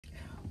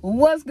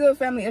What's good,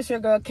 family? It's your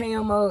girl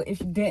KMO.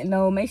 If you didn't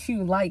know, make sure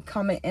you like,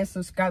 comment, and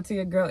subscribe to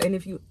your girl. And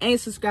if you ain't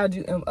subscribed,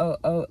 you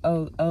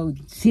MOOOG.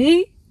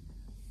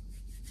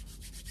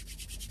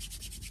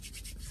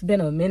 It's been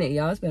a minute,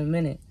 y'all. It's been a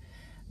minute.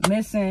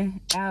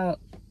 Missing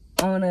out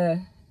on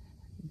a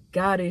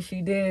goddess.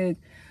 You did.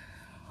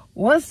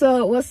 What's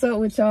up? What's up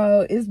with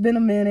y'all? It's been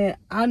a minute.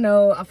 I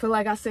know. I feel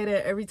like I say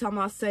that every time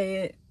I say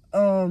it.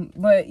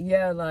 But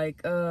yeah,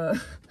 like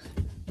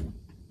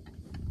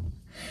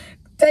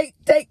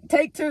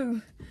take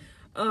two.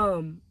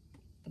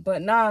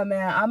 But nah,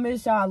 man, I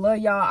miss y'all. I love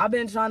y'all. I've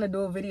been trying to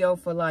do a video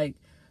for like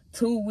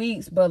 2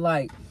 weeks, but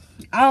like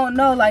I don't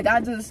know, like I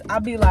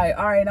be like,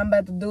 all right, I'm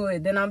about to do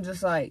it. Then I'm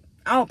just like,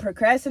 I don't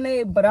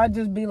procrastinate, but I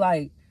just be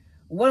like,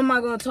 what am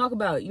I gonna talk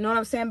about? You know what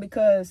I'm saying?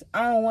 Because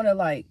I don't want to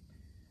like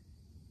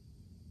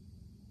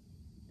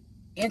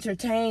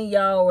entertain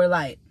y'all or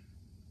like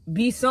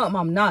be something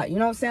I'm not. You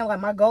know what I'm saying? Like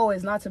my goal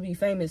is not to be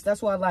famous.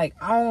 That's why like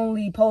I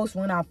only post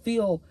when I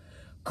feel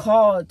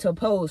called to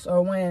post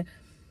or when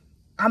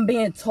I'm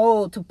being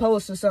told to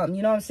post or something,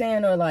 you know what I'm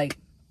saying? Or like,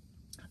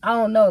 I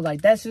don't know,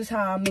 like that's just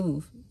how I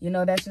move. You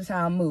know, that's just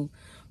how I move.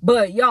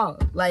 But y'all,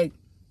 like,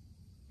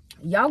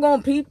 y'all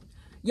gonna peep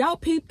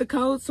the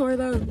code sort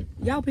of.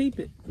 Y'all peep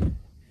it.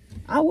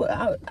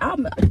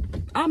 I'm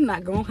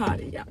not gonna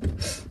hide it, y'all.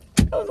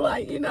 I was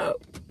like, you know,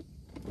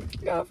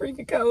 y'all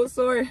freaking code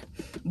sort.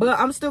 But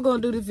I'm still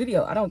gonna do this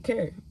video. I don't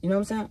care. You know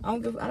what I'm saying? I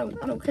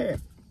don't care.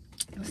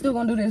 I'm still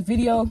gonna do this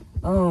video.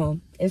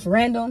 It's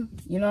random,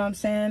 you know what I'm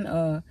saying?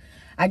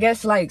 I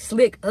guess like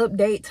slick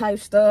update type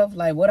stuff,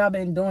 like what I've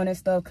been doing and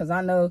stuff, because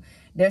I know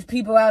there's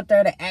people out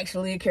there that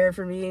actually care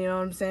for me, you know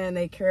what I'm saying?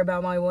 They care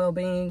about my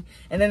well-being.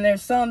 And then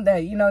there's some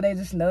that, you know, they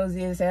just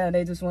nosy as hell.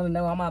 They just want to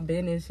know all my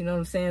business, you know what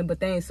I'm saying? But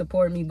they ain't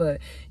support me,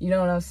 but you know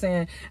what I'm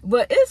saying?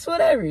 But it's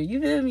whatever,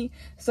 you feel me?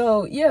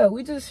 So yeah,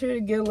 we just here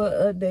to get a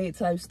little update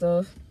type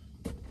stuff.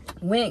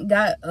 Went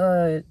got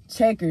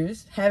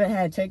checkers. Haven't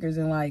had checkers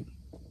in like,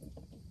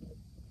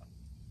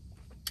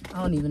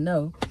 I don't even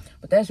know,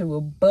 but that shit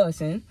was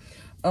bussin'.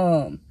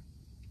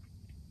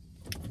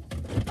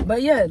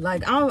 But yeah,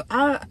 like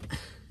I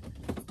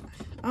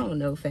don't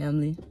know,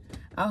 family.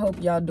 I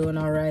hope y'all doing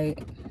all right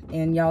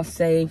and y'all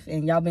safe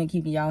and y'all been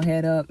keeping y'all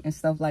head up and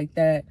stuff like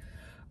that.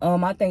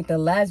 I think the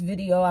last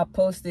video I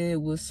posted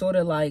was sort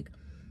of like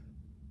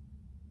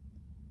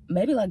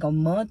maybe like a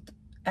month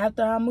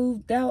after I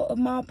moved out of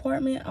my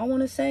apartment, I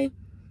want to say.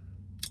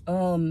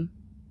 But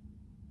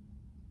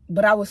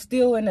I was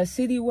still in the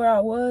city where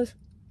I was.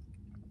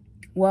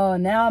 Well,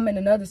 now I'm in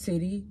another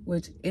city,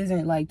 which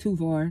isn't like too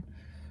far,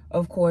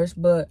 of course,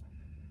 but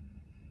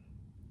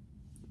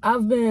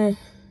I've been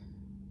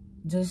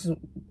just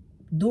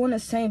doing the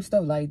same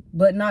stuff, like,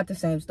 but not the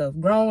same stuff.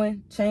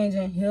 Growing,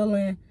 changing,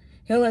 healing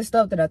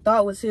stuff that I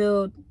thought was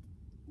healed,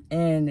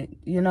 and,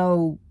 you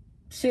know,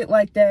 shit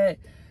like that.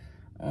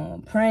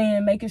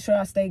 Praying, making sure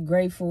I stay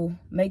grateful,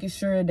 making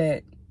sure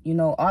that, you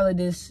know, all of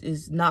this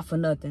is not for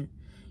nothing.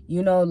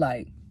 You know,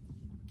 like,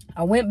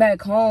 I went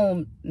back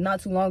home not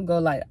too long ago,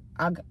 like,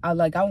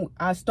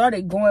 I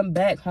started going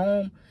back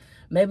home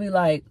maybe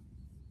like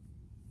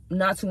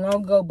not too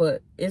long ago,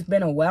 but it's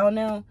been a while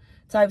now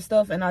type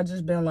stuff, and I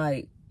just been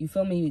like, you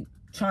feel me,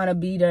 trying to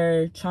be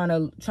there, trying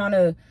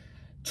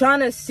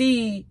to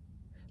see,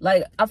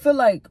 like, I feel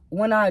like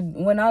when I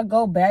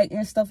go back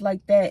and stuff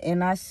like that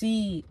and I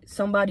see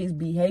somebody's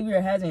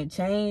behavior hasn't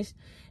changed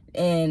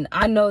and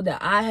I know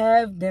that I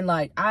have, then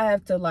like I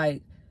have to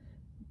like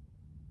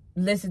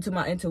listen to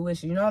my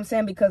intuition, you know what I'm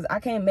saying? Because I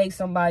can't make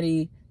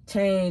somebody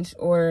change,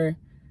 or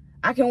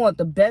I can want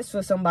the best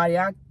for somebody.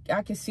 I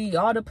can see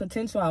all the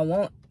potential I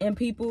want in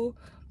people,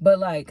 but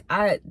like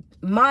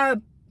my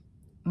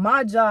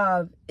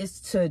job is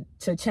to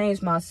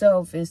change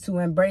myself, is to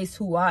embrace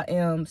who I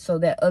am so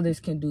that others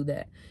can do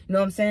that. You know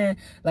what I'm saying?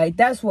 Like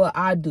that's what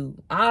I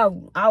do. I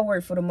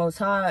work for the Most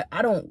High.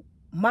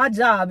 My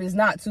job is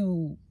not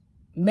to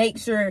make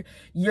sure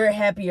you're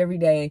happy every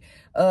day.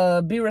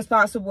 Be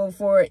responsible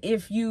for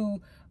if you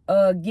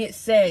get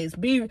sex,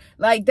 be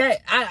like that.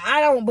 I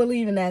don't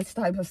believe in that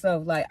type of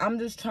stuff. Like I'm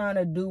just trying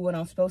to do what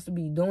I'm supposed to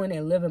be doing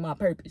and living my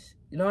purpose.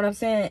 You know what I'm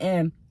saying?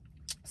 And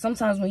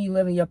sometimes when you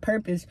live in your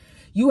purpose,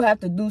 you have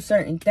to do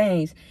certain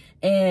things,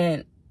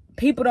 and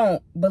people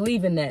don't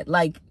believe in that.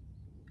 Like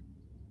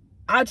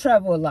I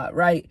travel a lot,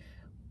 right?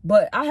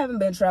 But I haven't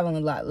been traveling a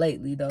lot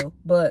lately though.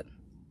 But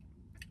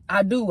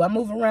I do. I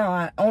move around.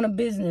 I own a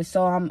business,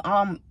 so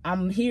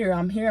I'm here.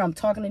 I'm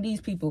talking to these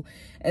people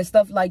and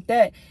stuff like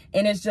that.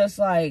 And it's just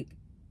like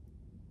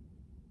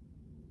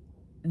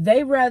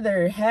they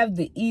rather have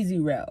the easy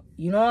route.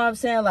 You know what I'm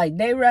saying? Like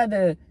they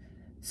rather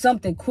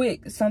something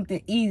quick,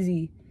 something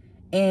easy.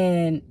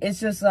 And it's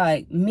just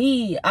like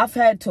me, I've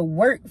had to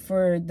work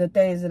for the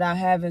things that I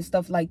have and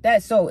stuff like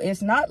that. So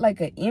it's not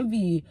like an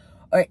envy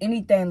or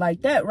anything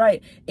like that,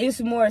 right? It's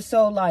more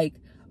so like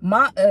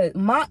my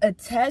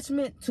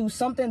attachment to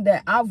something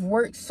that I've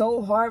worked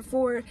so hard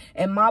for,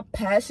 and my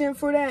passion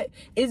for that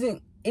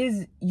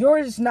is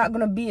yours not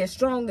gonna be as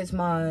strong as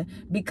mine,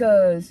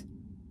 because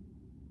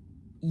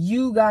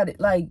you got it.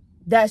 Like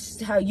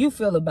that's how you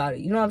feel about it.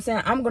 You know what I'm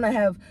saying? I'm gonna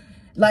have,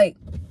 like,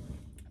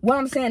 what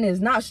I'm saying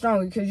is not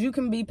stronger, because you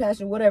can be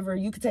passionate, whatever.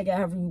 You can take it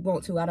however you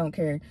want to. I don't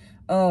care.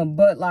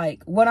 But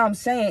like, what I'm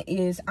saying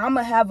is I'm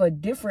gonna have a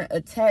different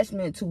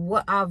attachment to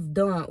what I've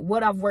done,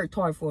 what I've worked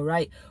hard for,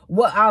 right?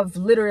 What I've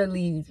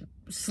literally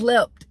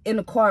slept in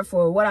the car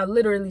for, what I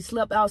literally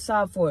slept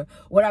outside for,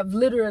 what I've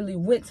literally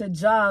went to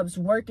jobs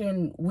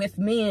working with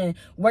men,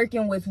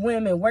 working with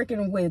women,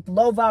 working with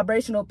low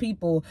vibrational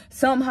people,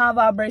 some high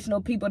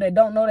vibrational people that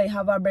don't know they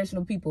high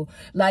vibrational people.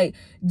 Like,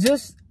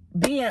 just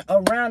being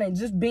around and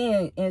just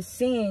being and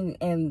seeing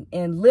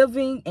and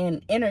living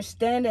and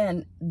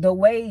understanding the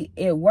way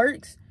it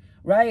works,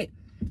 right?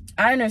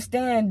 I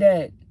understand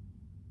that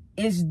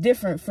it's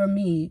different for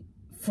me,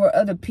 for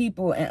other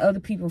people, and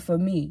other people for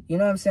me. You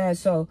know what I'm saying?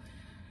 So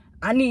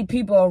I need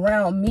people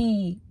around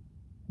me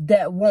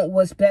that want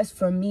what's best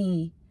for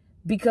me,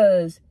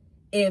 because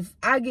if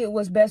I get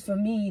what's best for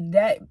me,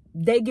 that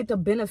they get the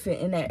benefit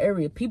in that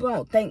area. People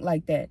don't think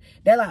like that.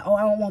 They're like, oh,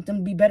 I don't want them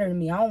to be better than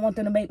me. I don't want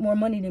them to make more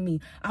money than me.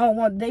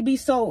 They be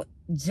so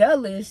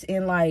jealous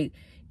and like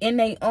in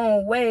their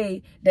own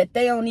way that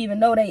they don't even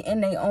know they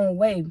in their own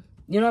way.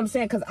 You know what I'm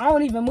saying? Because I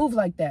don't even move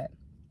like that.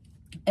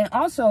 And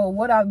also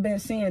what I've been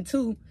seeing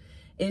too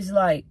is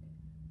like,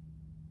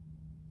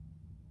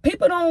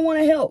 people don't want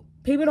to help.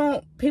 People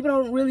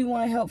don't really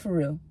want to help for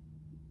real.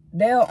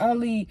 They'll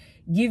only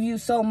give you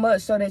so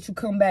much so that you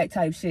come back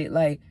type shit.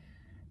 Like,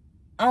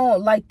 I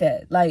don't like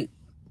that. Like,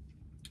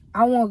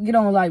 I won't get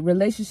on like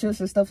relationships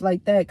and stuff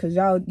like that, because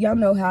y'all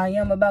know how I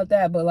am about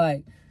that. But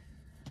like,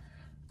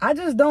 I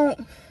just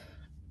don't,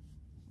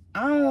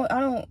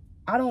 I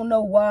don't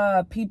know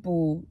why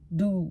people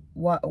do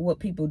what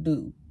people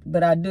do,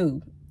 but I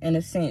do, in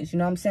a sense. You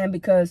know what I'm saying?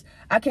 Because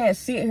I can't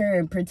sit here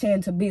and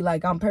pretend to be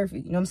like I'm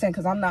perfect. You know what I'm saying?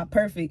 Because I'm not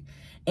perfect.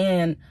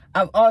 And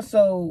I've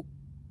also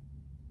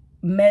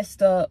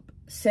messed up,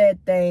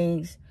 said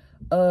things,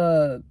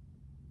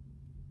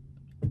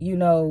 you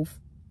know,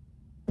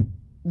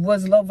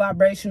 was low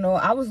vibrational.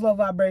 I was low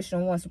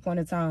vibrational once upon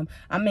a time.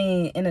 I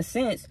mean, in a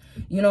sense,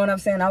 you know what I'm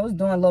saying? I was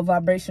doing low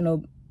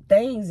vibrational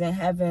things and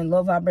having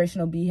low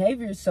vibrational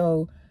behavior.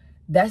 So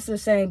that's the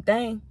same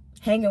thing,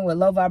 hanging with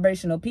low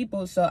vibrational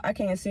people. So I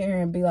can't sit here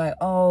and be like,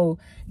 oh,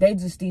 they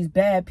just these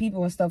bad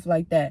people and stuff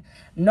like that.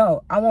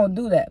 No, I won't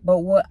do that. But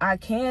what I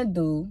can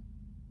do,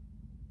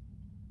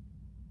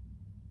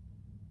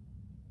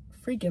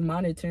 freaking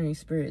monitoring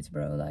spirits,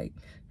 bro, like,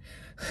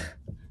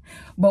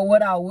 but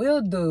what I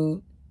will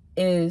do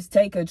is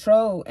take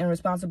control and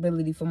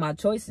responsibility for my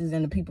choices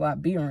and the people I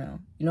be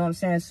around. You know what I'm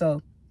saying?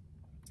 So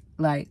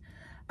like,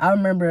 I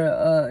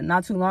remember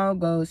not too long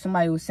ago,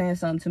 somebody was saying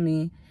something to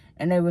me,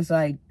 and they was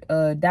like,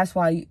 that's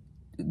why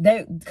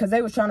because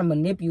they was trying to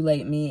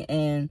manipulate me,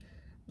 and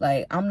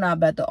like, I'm not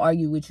about to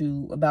argue with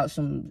you about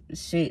some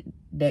shit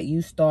that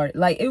you started.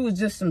 Like, it was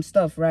just some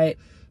stuff, right,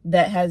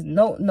 that has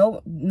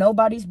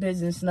nobody's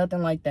business,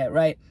 nothing like that,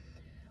 right?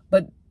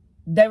 But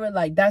they were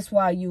like, that's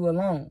why you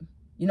alone.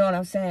 You know what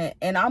I'm saying?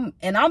 And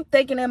I'm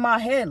thinking in my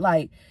head,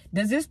 like,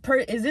 is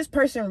this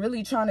person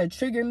really trying to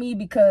trigger me?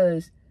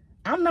 Because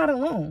I'm not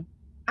alone.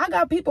 I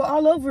got people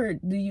all over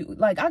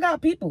like, I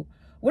got people.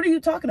 What are you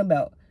talking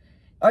about?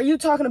 Are you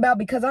talking about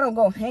because I don't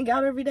go hang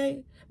out every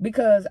day?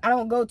 Because I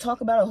don't go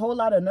talk about a whole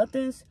lot of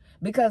nothings?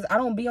 Because I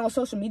don't be on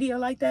social media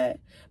like that?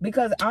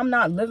 Because I'm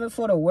not living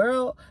for the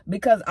world?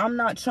 Because I'm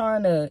not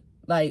trying to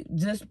like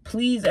just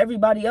please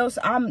everybody else?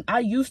 I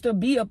used to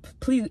be a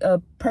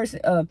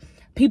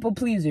people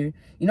pleaser.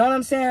 You know what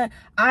I'm saying?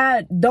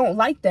 I don't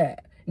like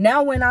that.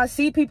 Now when I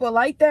see people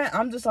like that,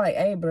 I'm just like,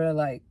 hey, bro,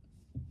 like,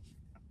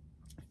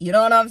 you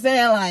know what I'm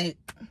saying? Like,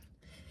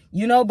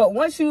 you know, but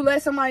once you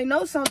let somebody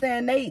know something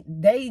and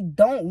they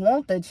don't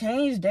want to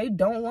change, they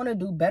don't want to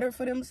do better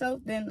for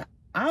themselves, then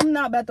I'm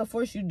not about to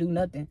force you to do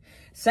nothing.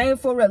 Same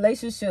for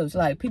relationships.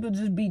 Like, people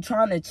just be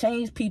trying to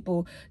change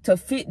people to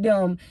fit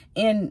them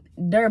in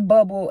their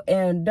bubble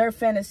and their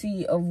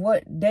fantasy of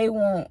what they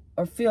want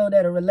or feel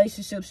that a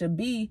relationship should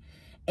be.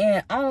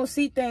 And I don't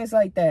see things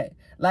like that.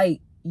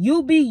 Like,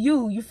 you be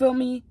you, you feel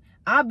me?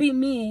 I be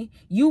me.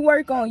 You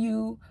work on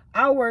you,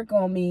 I work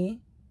on me,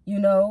 you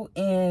know?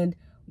 And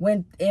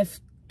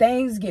if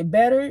things get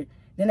better,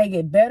 then they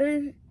get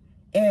better.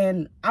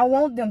 And I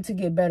want them to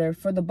get better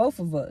for the both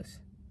of us,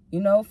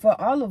 you know, for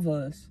all of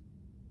us.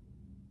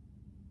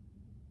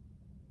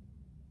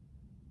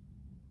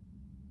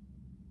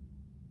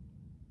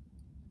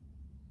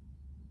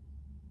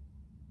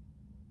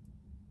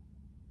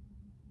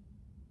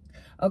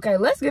 Okay,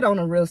 let's get on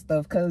the real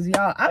stuff, because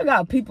y'all, I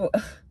got people,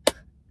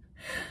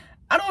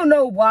 I don't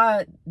know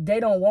why they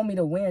don't want me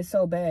to win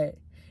so bad.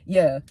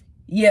 Yeah,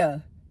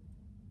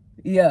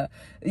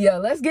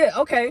 let's get,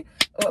 okay,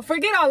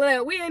 forget all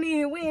that. We ain't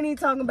even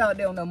talking about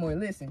them no more.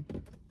 Listen,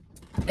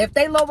 if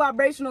they low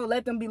vibrational,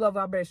 let them be low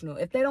vibrational.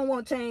 If they don't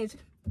want change,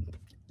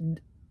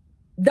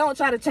 don't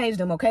try to change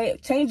them, okay?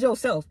 Change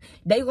yourself.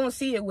 They gonna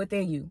see it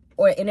within you.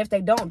 And if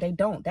they don't, they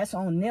don't. That's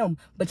on them.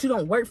 But you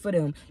don't work for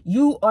them.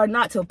 You are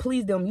not to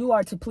please them. You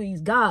are to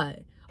please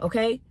God,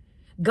 okay?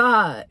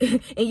 God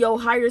and your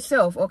higher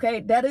self,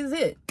 okay? That is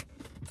it.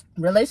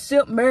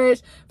 Relationship,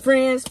 marriage,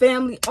 friends,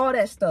 family, all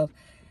that stuff.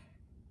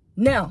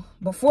 Now,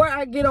 before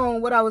I get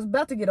on what I was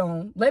about to get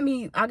on,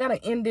 I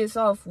gotta end this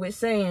off with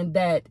saying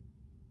that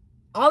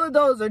all of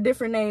those are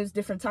different names,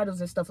 different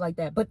titles and stuff like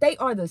that, but they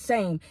are the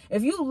same.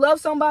 If you love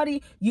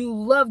somebody, you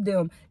love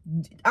them.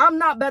 I'm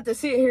not about to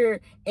sit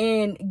here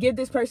and give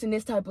this person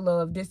this type of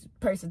love, this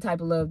person type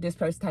of love, this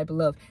person type of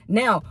love.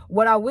 Now,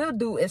 what I will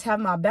do is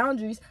have my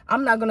boundaries.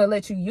 I'm not going to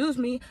let you use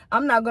me.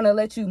 I'm not going to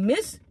let you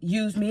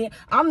misuse me.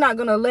 I'm not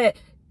going to let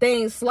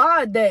things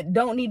slide that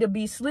don't need to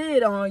be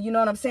slid on, you know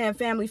what I'm saying?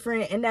 Family,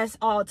 friend, and that's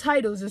all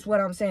titles is what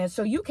I'm saying.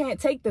 So you can't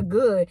take the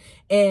good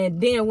and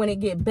then when it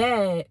get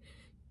bad,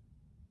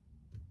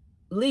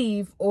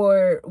 leave,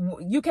 or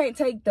you can't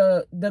take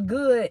the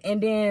good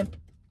and then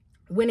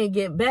when it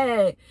get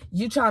bad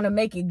you trying to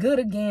make it good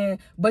again,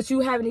 but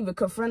you haven't even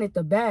confronted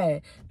the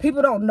bad.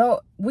 People don't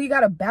know. We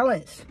gotta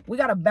balance.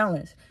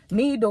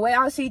 Me, the way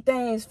I see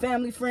things,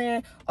 family,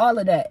 friend, all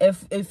of that.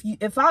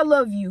 If I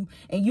love you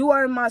and you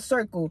are in my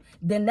circle,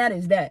 then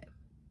that's that.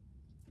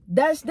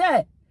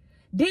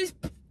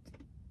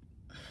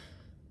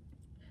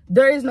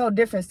 There is no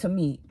difference to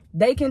me.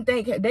 They can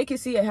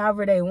see it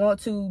however they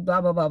want to,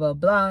 blah, blah, blah, blah,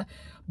 blah.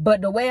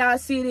 But the way I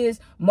see it is,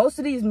 most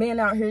of these men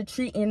out here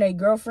treating their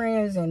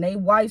girlfriends and their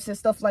wives and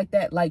stuff like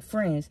that like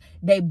friends.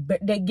 They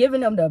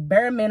giving them the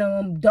bare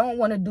minimum, don't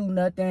want to do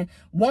nothing,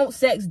 want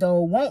sex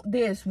though, want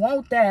this,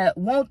 want that,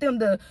 want them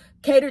to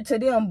cater to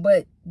them,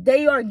 but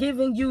they are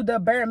giving you the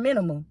bare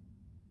minimum.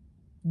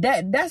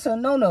 That's a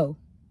no-no.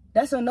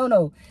 That's a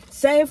no-no.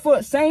 Same for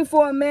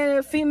a man and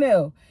a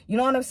female. You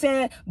know what I'm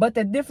saying? But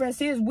the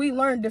difference is we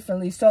learn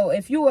differently. So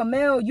if you a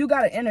male, you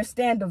got to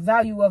understand the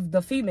value of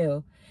the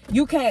female.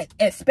 You can't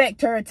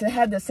expect her to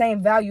have the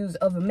same values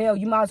of a male.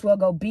 You might as well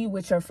go be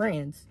with your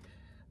friends.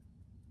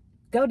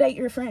 Go date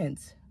your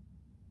friends.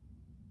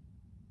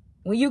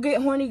 When you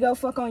get horny, go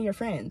fuck on your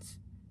friends.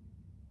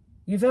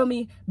 You feel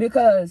me?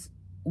 Because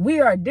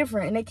we are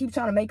different and they keep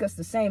trying to make us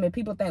the same and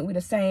people think we're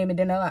the same and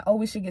then they're like, oh,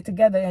 we should get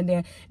together, and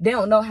then they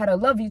don't know how to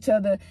love each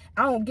other.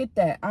 I don't get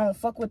that. I don't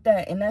fuck with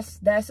that, and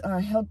that's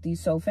unhealthy.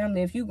 So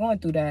family, if you're going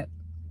through that,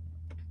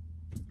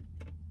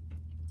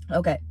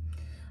 okay,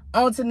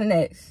 on to the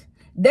next.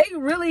 They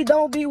really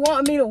don't be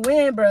wanting me to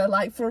win, bro.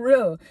 Like, for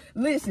real.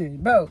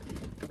 Listen, bro,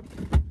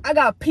 I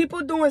got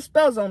people doing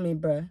spells on me,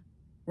 bro,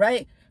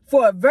 right?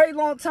 For a very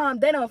long time.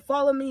 They done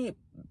follow me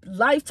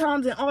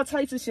lifetimes and all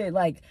types of shit.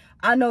 Like,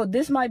 I know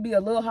this might be a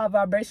little high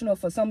vibrational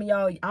for some of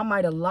y'all. I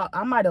might have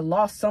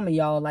lost some of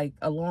y'all like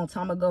a long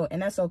time ago,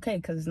 and that's okay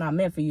because it's not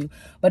meant for you.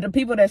 But the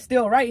people that's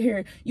still right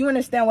here, you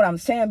understand what I'm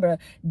saying, bro?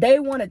 They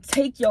want to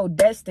take your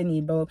destiny,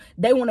 bro.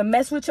 They want to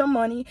mess with your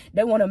money.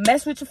 They want to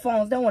mess with your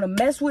phones. They want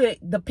to mess with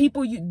the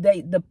people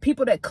the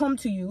people that come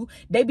to you.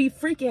 They be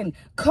freaking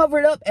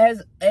covered up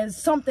as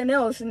something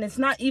else, and it's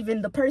not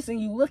even the person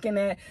you looking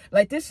at.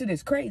 Like, this shit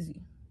is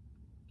crazy.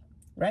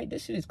 Right?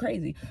 This shit is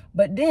crazy.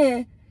 But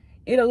then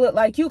it'll look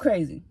like you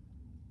crazy.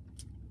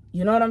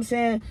 You know what I'm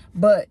saying?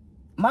 But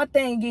my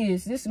thing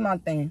is, this is my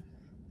thing.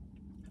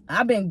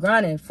 I've been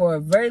grinding for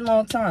a very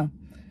long time.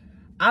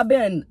 I've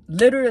been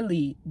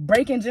literally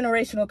breaking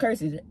generational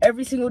curses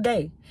every single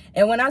day.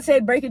 And when I say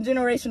breaking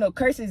generational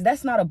curses,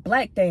 that's not a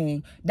black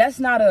thing. That's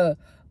not a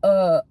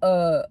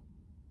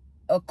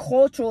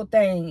cultural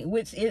thing,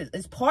 which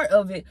is part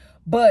of it.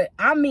 But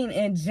I mean,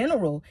 in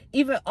general,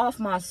 even off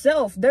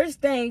myself, there's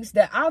things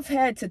that I've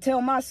had to tell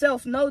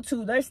myself no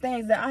to. There's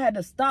things that I had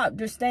to stop.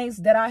 There's things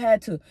that I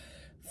had to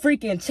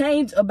freaking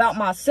change about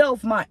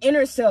myself, my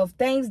inner self,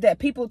 things that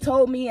people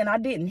told me and I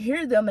didn't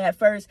hear them at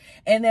first.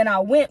 And then I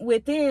went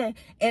within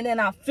and then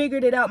I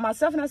figured it out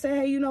myself. And I said,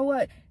 hey, you know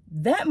what?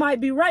 That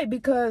might be right,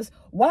 because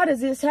why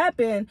does this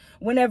happen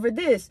whenever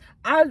this?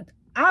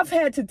 I've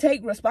had to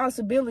take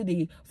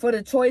responsibility for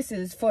the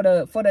choices, for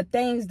the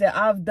things that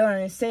I've done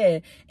and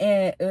said,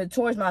 and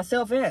towards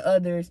myself and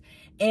others.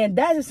 And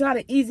that is not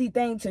an easy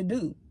thing to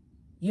do.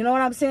 You know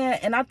what I'm saying?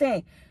 And I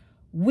think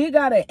we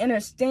got to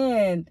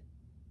understand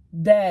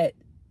that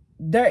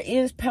there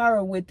is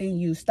power within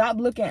you. Stop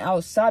looking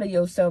outside of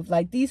yourself.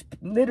 Like these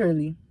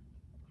literally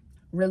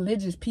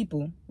religious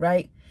people,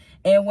 right?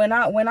 And when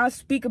I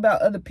speak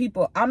about other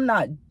people, I'm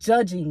not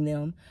judging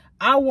them.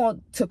 I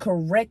want to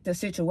correct the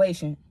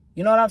situation.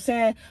 You know what I'm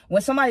saying?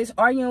 When somebody's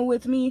arguing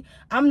with me,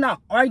 I'm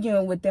not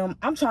arguing with them.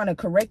 I'm trying to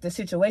correct the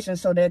situation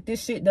so that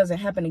this shit doesn't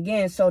happen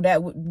again, so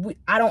that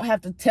I don't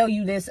have to tell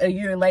you this a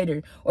year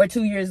later or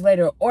 2 years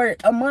later or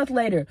a month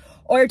later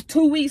or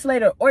 2 weeks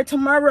later or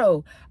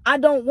tomorrow. I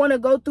don't want to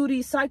go through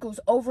these cycles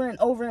over and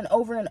over and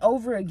over and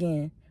over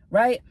again,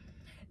 right?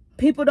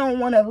 People don't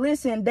want to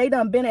listen. They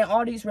done been in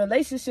all these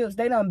relationships.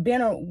 They done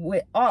been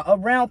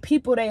around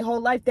people their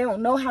whole life. They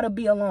don't know how to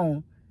be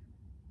alone.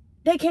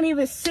 They can't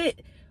even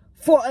sit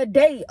for a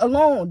day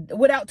alone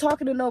without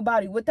talking to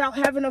nobody, without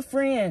having a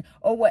friend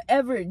or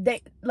whatever.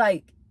 They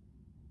like,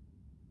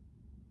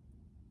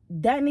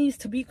 that needs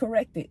to be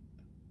corrected.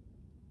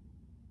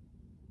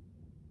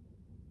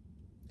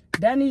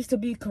 That needs to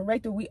be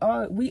corrected. We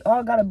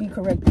all gotta be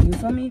corrected. You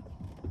feel me?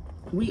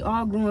 We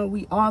all growing,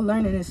 we all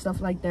learning and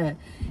stuff like that.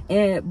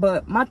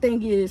 But my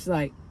thing is,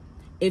 like,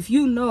 if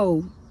you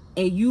know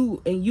and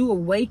you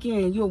awaken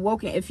and you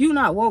awoken, if you're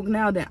not woke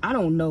now, then I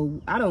don't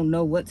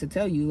know what to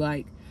tell you.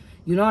 Like,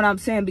 you know what I'm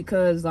saying?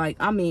 Because, like,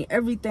 I mean,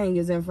 everything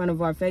is in front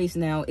of our face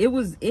now.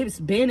 It's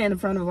been in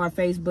front of our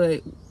face,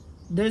 but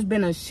there's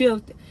been a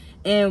shift,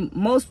 and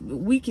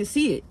we can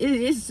see it.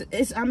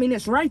 It's I mean,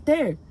 it's right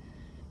there.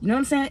 You know what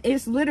I'm saying?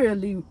 It's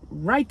literally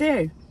right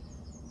there.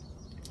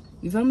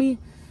 You feel me?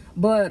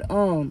 But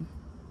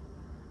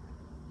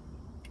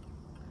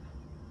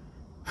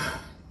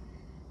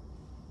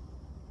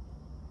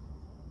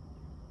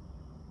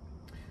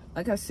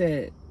like I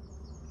said,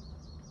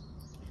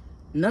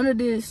 none of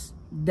this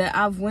that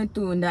I've went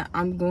through and that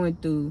I'm going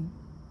through,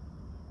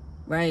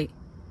 right,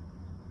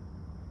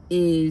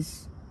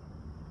 is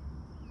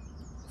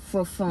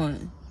for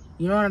fun.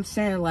 You know what I'm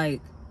saying?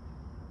 Like,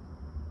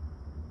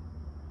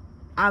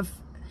 I've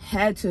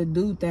had to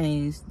do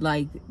things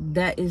like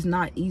that is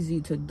not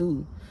easy to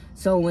do.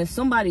 So when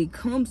somebody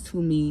comes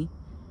to me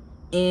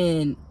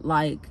and,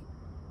 like,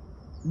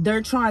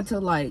 they're trying to,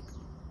 like,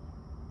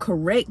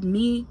 correct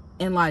me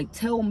and, like,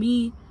 tell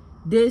me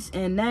this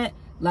and that,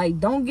 like,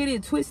 don't get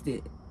it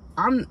twisted.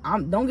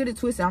 Don't get it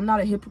twisted. I'm not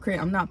a hypocrite.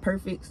 I'm not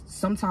perfect.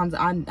 Sometimes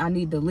I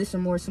need to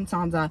listen more.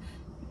 Sometimes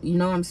you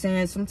know what I'm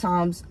saying?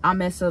 Sometimes I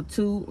mess up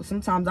too.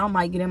 Sometimes I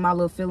might get in my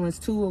little feelings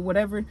too, or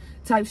whatever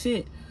type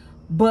shit.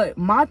 But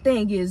my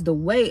thing is, the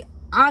way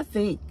I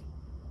think,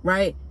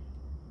 right?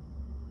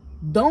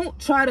 Don't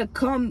try to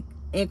come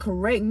and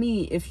correct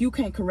me if you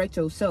can't correct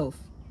yourself.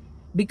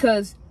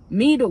 Because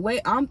me, the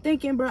way I'm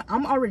thinking, bro,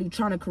 I'm already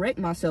trying to correct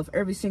myself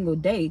every single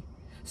day.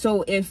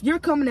 So if you're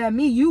coming at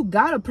me, you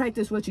gotta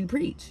practice what you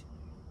preach.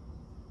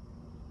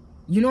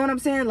 You know what I'm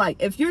saying?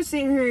 Like, if you're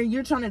sitting here and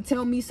you're trying to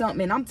tell me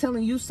something and I'm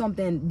telling you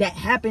something that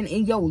happened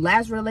in your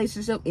last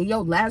relationship, and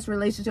you're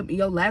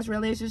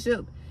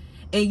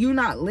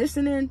not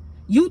listening,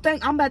 you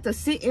think I'm about to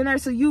sit in there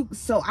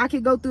so I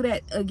can go through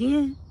that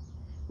again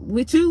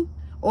with you?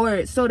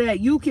 Or so that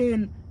you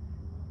can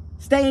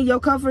stay in your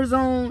comfort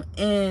zone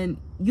and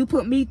you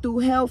put me through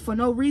hell for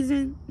no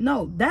reason?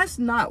 No, that's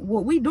not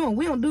what we doing.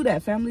 We don't do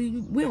that, family.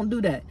 We don't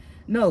do that.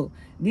 No,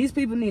 these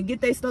people need to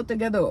get their stuff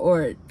together,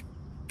 or,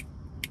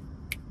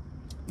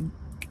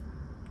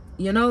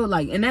 you know,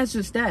 like, and that's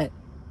just that.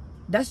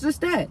 That's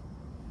just that.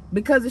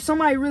 Because if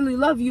somebody really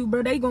love you,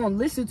 bro, they gonna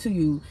listen to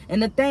you.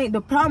 And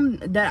the problem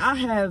that I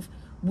have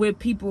with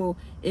people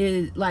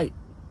is, like,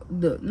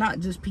 not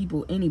just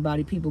people,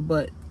 people,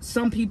 but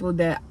some people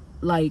that,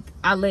 like,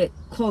 I let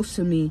close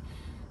to me,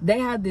 they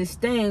have this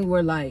thing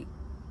where, like,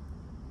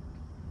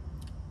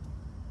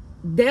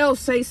 they'll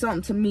say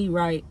something to me,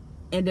 right?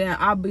 And then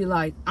I'll be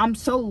like, I'm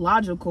so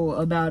logical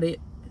about it.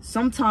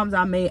 Sometimes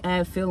I may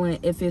add feeling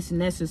if it's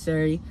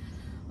necessary.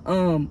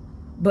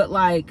 But,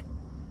 like,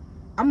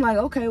 I'm like,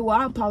 okay, well,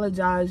 I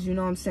apologize, you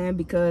know what I'm saying?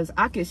 Because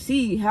I can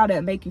see how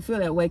that make you feel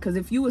that way. Because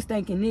if you was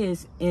thinking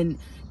this and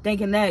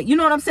thinking that, you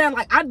know what I'm saying?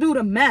 Like, I do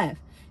the math.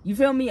 You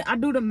feel me? I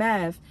do the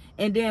math.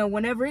 And then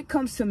whenever it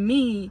comes to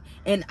me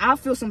and I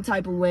feel some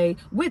type of way,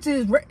 which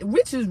is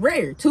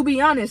rare, to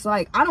be honest.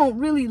 Like, I don't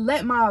really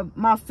let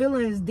my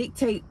feelings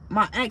dictate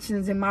my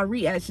actions and my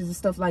reactions and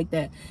stuff like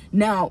that.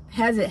 Now,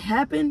 has it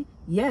happened?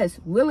 Yes.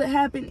 Will it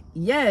happen?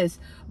 Yes.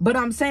 But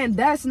I'm saying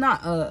that's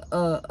not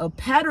a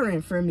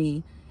pattern for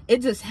me.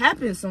 It just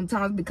happens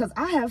sometimes because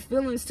I have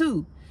feelings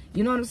too.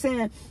 You know what I'm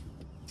saying?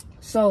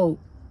 So,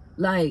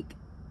 like,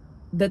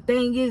 the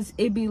thing is,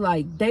 it be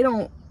like,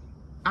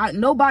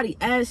 nobody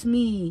asks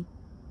me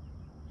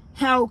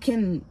how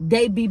can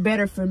they be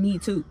better for me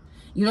too.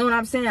 You know what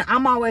I'm saying?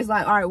 I'm always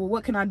like, all right, well,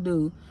 what can I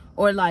do?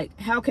 Or, like,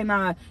 how can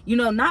I, you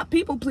know, not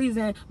people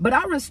pleasing, but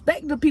I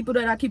respect the people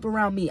that I keep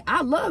around me.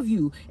 I love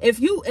you.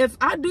 If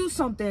I do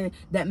something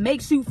that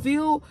makes you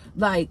feel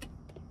like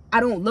I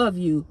don't love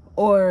you,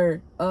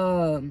 or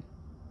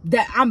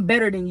that I'm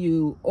better than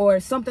you, or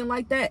something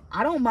like that,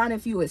 I don't mind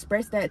if you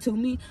express that to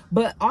me,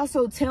 but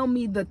also tell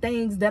me the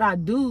things that I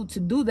do to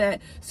do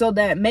that, so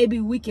that maybe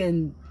we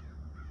can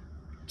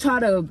try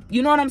to,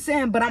 you know what I'm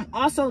saying? But I'm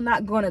also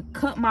not going to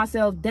cut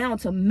myself down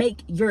to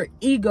make your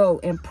ego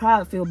and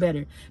pride feel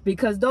better,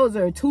 because those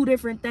are two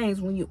different things.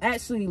 When you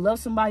actually love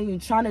somebody, you're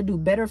trying to do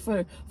better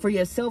for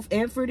yourself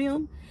and for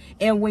them,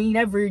 and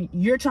whenever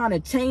you're trying to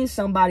change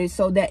somebody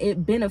so that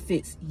it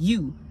benefits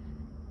you,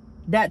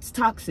 that's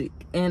toxic.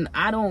 And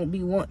I don't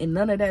be wanting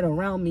none of that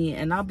around me,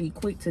 and I'll be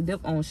quick to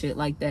dip on shit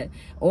like that.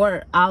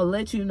 Or I'll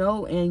let you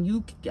know,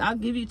 and I'll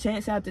give you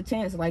chance after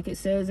chance, like it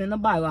says in the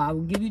Bible. I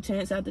will give you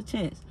chance after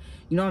chance.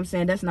 You know what I'm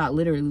saying? That's not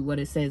literally what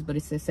it says, but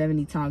it says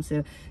 70 times.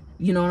 So,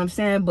 you know what I'm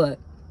saying? But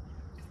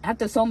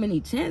after so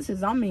many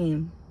chances, I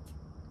mean,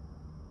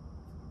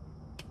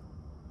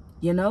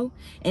 you know,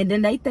 and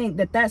then they think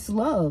that that's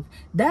love.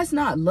 That's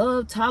not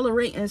love.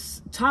 Tolerating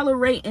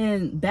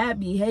bad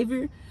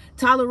behavior,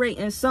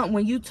 tolerating something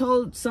when you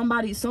told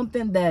somebody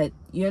something that,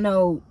 you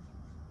know,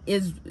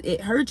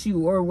 it hurts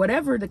you, or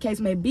whatever the case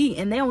may be,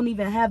 and they don't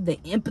even have the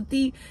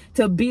empathy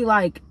to be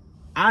like,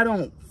 I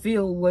don't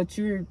feel what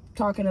you're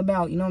talking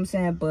about, you know what I'm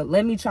saying? But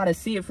let me try to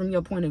see it from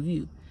your point of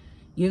view.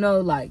 You know,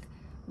 like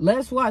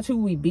let's watch who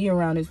we be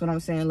around is what I'm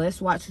saying.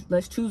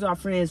 Let's choose our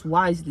friends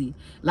wisely.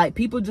 Like,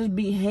 people just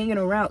be hanging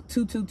around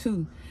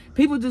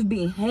people just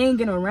be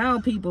hanging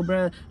around people,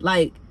 bro.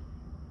 Like,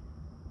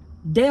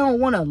 they don't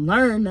want to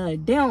learn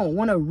nothing. They don't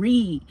want to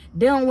read.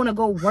 They don't want to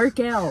go work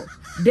out.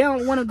 They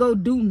don't want to go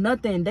do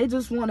nothing. They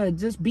just want to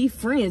just be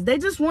friends. They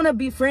just want to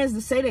be friends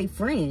to say they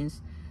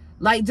friends.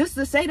 Like, just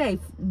to say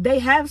they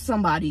have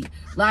somebody.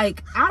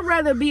 Like, I'd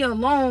rather be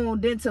alone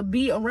than to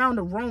be around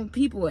the wrong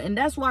people. And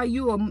that's why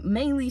you will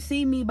mainly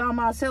see me by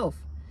myself.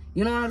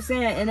 You know what I'm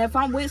saying? And if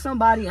I'm with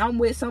somebody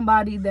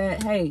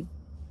that, hey,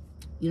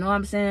 you know what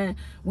I'm saying,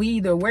 we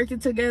either working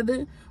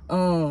together,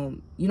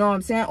 you know what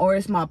I'm saying, or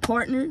it's my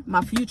partner,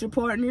 my future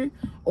partner,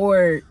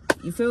 or,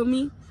 you feel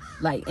me?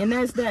 Like, and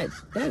that's that.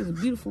 That is a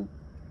beautiful,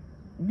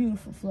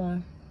 beautiful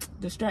fly.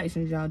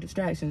 Distractions, y'all,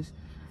 distractions.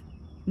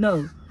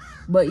 No.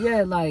 But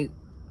yeah, like,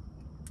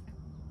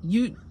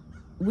 we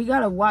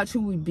gotta watch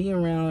who we be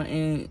around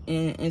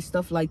and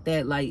stuff like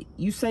that. Like,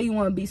 you say you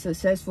want to be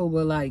successful,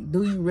 but like,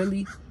 do you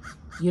really?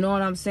 You know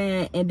what I'm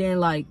saying? And then,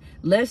 like,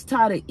 let's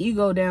tie the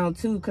ego down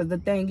too, because the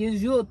thing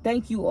is, you'll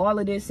think you all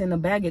of this in a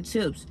bag of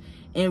chips,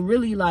 and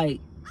really,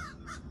 like,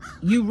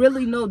 you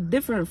really know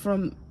different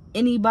from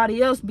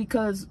anybody else,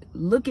 because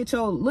look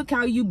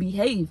how you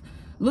behave.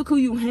 Look who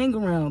you hang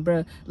around,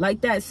 bro.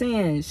 Like that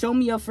saying, show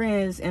me your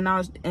friends and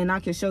I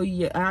can show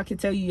you, I can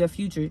tell you your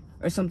future,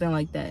 or something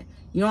like that.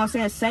 You know what I'm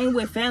saying? Same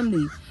with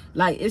family.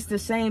 Like, it's the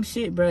same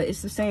shit, bro.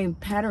 It's the same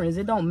patterns.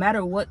 It don't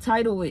matter what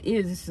title it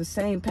is. It's the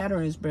same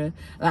patterns, bro.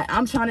 Like,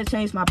 I'm trying to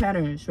change my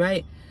patterns,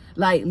 right?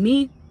 Like,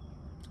 me,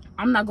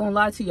 I'm not gonna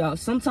lie to y'all.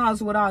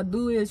 Sometimes what I'll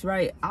do is,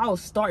 right, I'll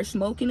start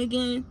smoking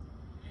again,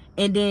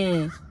 and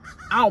then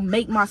I'll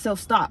make myself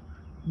stop,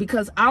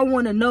 because I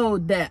want to know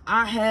that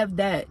I have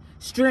that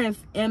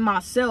strength in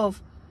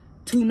myself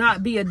to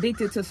not be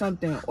addicted to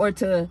something, or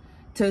to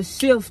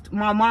shift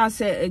my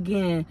mindset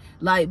again.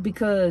 Like,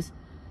 because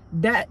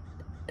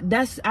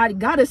that's I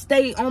gotta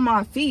stay on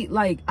my feet.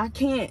 Like, I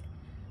can't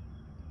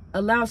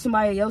allow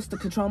somebody else to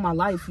control my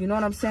life. You know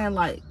what I'm saying?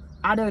 Like,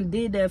 I done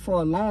did that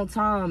for a long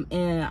time,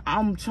 and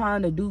I'm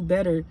trying to do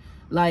better.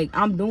 Like,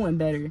 I'm doing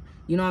better,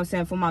 you know what I'm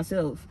saying, for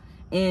myself.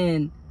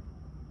 And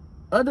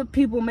other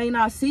people may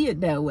not see it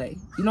that way,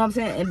 you know what I'm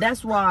saying? And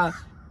that's why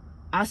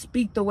I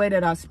speak the way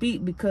that I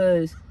speak,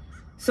 because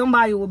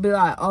somebody will be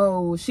like,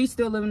 oh, she's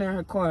still living in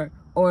her car,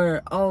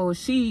 or oh,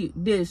 she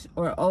this,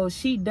 or oh,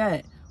 she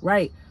that,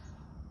 right?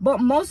 But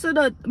most of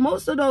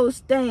those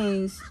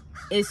things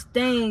is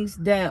things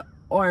that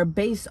are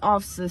based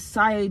off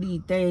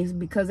society things,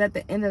 because at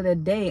the end of the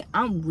day,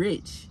 I'm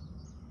rich.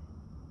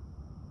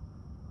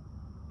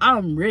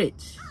 I'm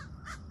rich.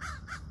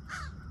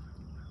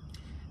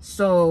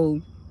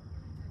 So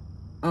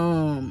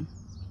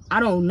I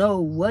don't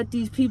know what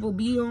these people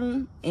be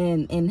on,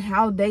 and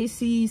how they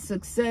see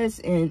success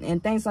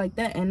and things like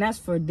that, and that's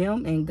for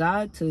them and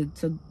God to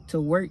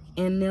work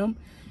in them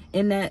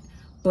in that.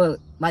 But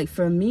like,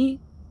 for me,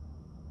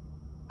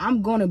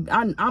 I'm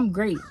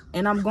great,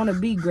 and I'm gonna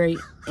be great.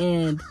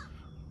 And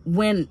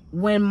when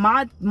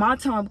my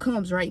time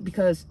comes, right,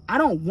 because I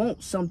don't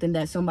want something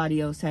that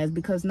somebody else has,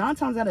 because 9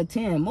 times out of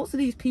 10, most of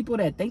these people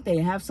that think they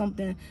have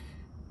something,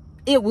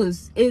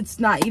 it's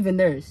not even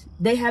theirs.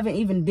 They haven't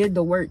even did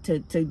the work to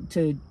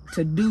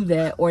do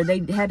that, or they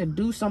had to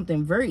do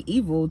something very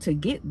evil to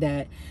get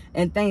that,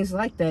 and things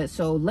like that.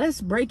 So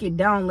let's break it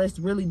down. Let's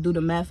really do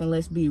the math, and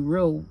let's be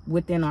real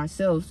within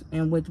ourselves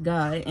and with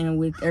God and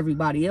with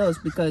everybody else,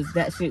 because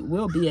that shit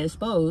will be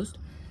exposed,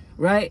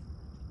 right?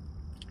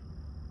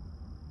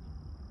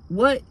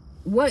 What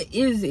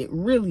is it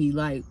really?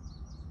 Like,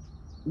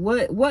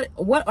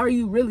 what are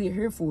you really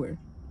here for?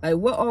 Like,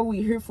 what are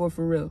we here for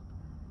real?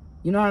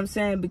 You know what I'm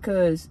saying?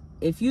 Because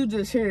if you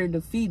just here to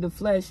feed the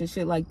flesh and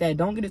shit like that,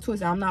 don't get it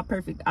twisted. I'm not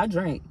perfect. I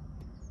drink.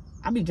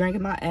 I be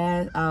drinking my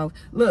ass off.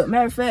 Look,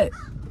 matter of fact,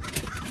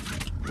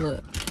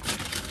 look,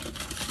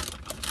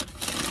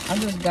 I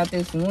just got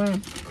this one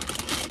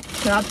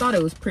because I thought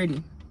it was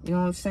pretty. You know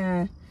what I'm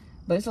saying?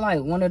 But it's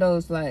like one of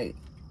those, like,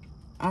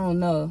 I don't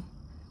know.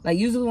 Like,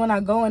 usually when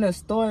I go in a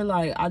store,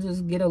 like, I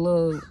just get a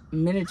little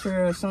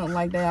miniature or something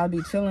like that. I'll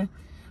be chilling.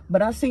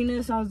 But I seen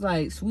this. I was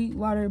like,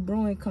 Sweetwater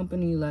Brewing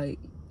Company, like,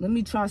 let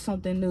me try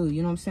something new.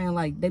 You know what I'm saying?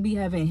 Like, they be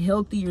having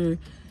healthier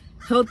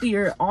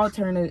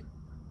alternatives.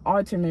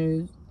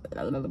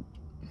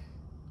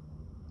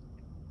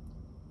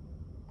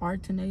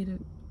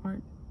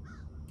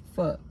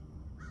 Fuck.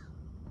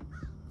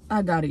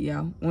 I got it,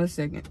 y'all. 1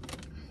 second.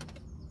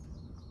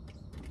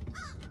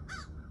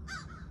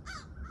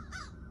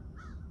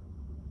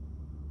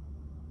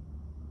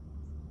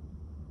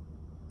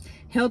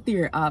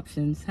 Healthier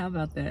options. How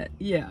about that?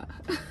 Yeah.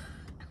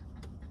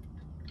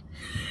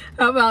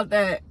 How about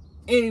that?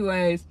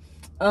 Anyways,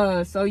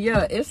 so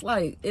yeah, it's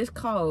like, it's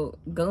called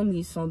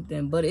Gummy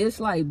something, but it's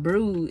like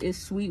brewed, it's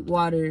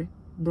Sweetwater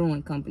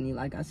Brewing Company,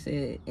 like I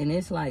said, and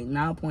it's like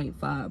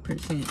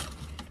 9.5%.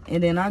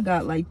 And then I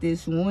got like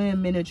this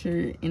one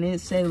miniature, and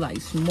it say like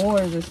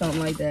s'mores or something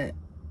like that.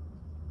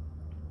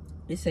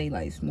 It say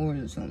like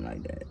s'mores or something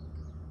like that.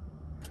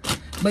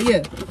 But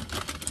yeah,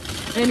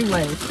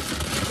 Anyways,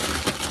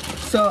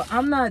 so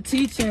I'm not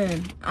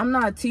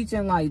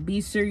teaching like be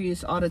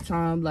serious all the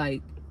time,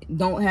 like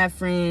don't have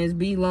friends,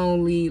 be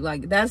lonely.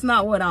 Like that's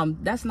not what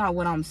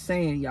I'm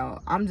saying,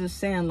 y'all. I'm just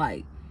saying,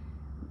 like,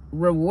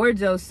 reward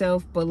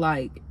yourself, but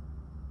like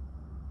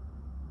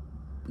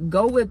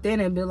go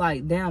within and be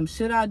like, damn,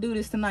 should I do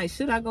this tonight?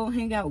 Should I go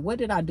hang out? What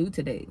did I do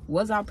today?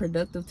 Was I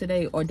productive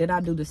today, or did I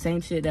do the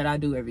same shit that I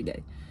do every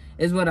day?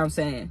 Is what I'm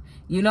saying.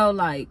 You know,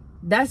 like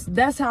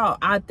that's how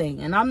I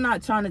think. And I'm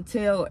not trying to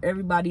tell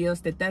everybody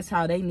else that that's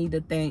how they need to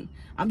think.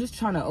 I'm just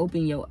trying to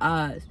open your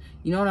eyes.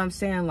 You know what I'm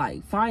saying?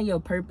 Like, find your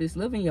purpose,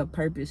 live in your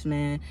purpose,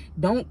 man.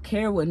 Don't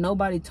care what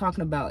nobody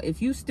talking about.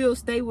 If you still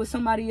stay with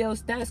somebody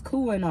else, that's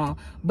cool and all,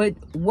 but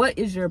what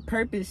is your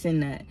purpose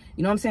in that?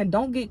 You know what I'm saying?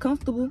 Don't get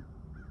comfortable.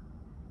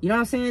 You know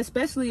what I'm saying?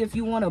 Especially if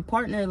you want a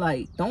partner,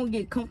 like, don't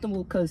get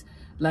comfortable, because,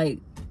 like,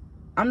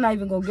 I'm not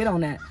even gonna get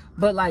on that,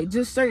 but, like,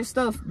 just certain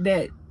stuff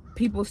that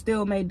people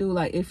still may do.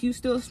 Like, if you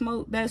still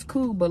smoke, that's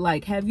cool, but,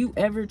 like, have you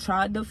ever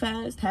tried to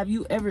fast? Have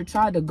you ever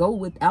tried to go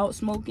without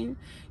smoking?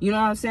 You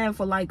know what I'm saying?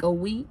 For, like, a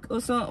week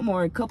or something,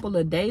 or a couple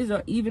of days,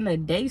 or even a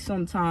day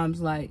sometimes.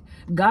 Like,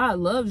 God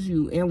loves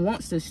you and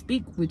wants to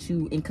speak with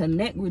you and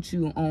connect with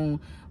you on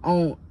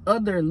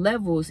other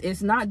levels.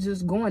 It's not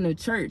just going to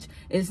church.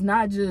 It's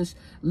not just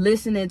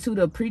listening to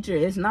the preacher.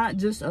 It's not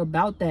just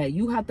about that.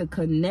 You have to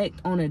connect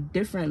on a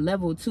different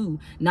level too.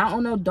 Not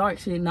on no dark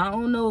shit, not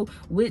on no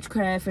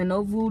witchcraft and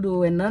no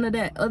voodoo and none of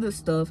that other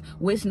stuff,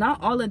 which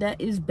not all of that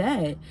is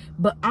bad.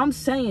 But I'm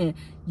saying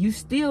you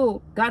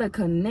still gotta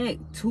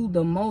connect to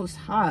the Most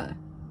High.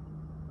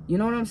 You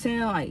know what I'm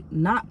saying? Like,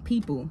 not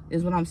people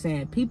is what I'm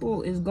saying.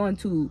 People is going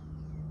to,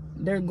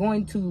 they're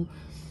going to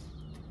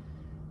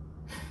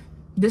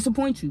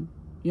disappoint you.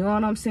 You know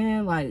what I'm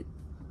saying? Like,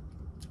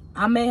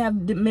 I may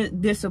have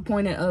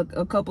disappointed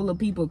a couple of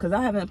people, because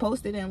I haven't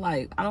posted in,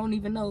 like, I don't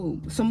even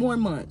know, some more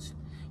months.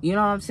 You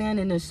know what I'm saying?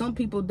 And there's some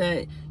people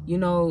that, you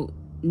know,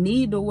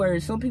 need the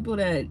word. Some people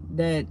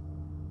that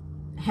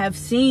have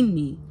seen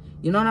me.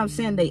 You know what I'm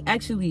saying? They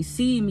actually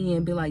see me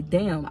and be like,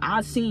 damn,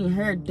 I seen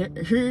her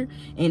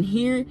and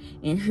here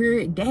and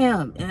her,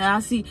 damn. And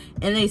I see,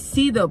 and they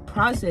see the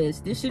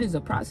process. This shit is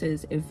a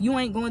process. If you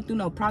ain't going through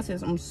no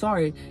process, I'm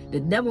sorry. The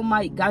devil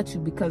might got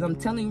you, because I'm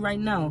telling you right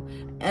now,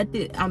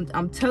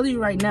 I'm telling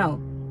you right now,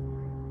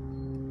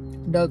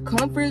 the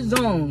comfort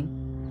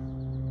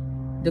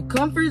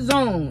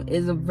zone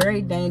is a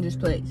very dangerous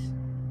place.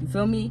 You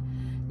feel me?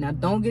 Now,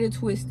 don't get it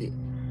twisted.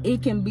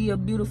 It can be a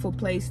beautiful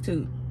place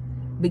too.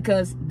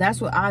 Because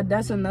that's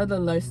another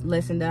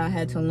lesson that I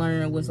had to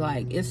learn, was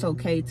like, it's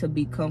okay to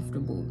be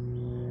comfortable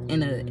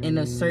in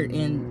a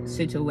certain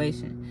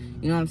situation.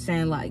 You know what I'm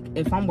saying? Like,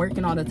 if I'm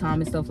working all the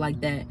time and stuff like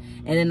that,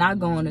 and then I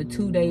go on a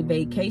 2-day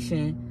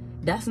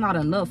vacation, that's not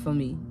enough for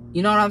me.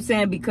 You know what I'm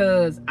saying?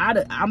 Because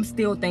I'm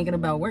still thinking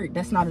about work.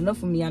 That's not enough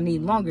for me. I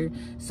need longer.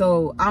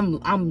 So I'm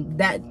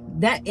that,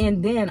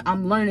 and then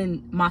I'm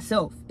learning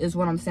myself is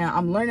what I'm saying.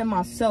 I'm learning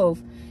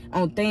myself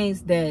on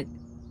things that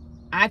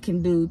I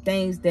can do,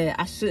 things that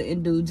I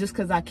shouldn't do. Just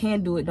because I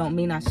can do it don't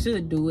mean I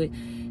should do it.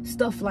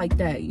 Stuff like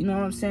that. You know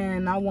what I'm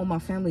saying? I want my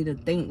family to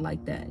think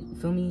like that. You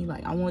feel me?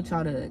 Like, I want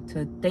y'all to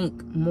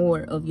think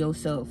more of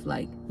yourself.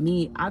 Like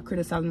me, I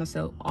criticize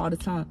myself all the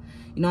time.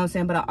 You know what I'm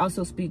saying? But I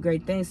also speak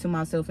great things to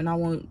myself. And I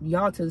want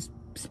y'all to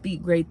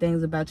speak great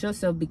things about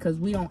yourself, because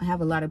we don't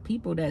have a lot of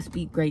people that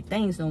speak great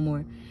things no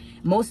more.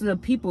 Most of the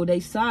people,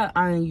 they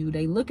side-eyeing you.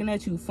 They looking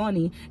at you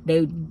funny.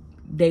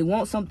 They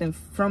want something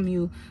from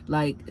you,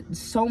 like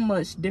so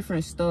much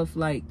different stuff.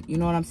 Like, you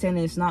know what I'm saying?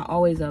 It's not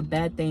always a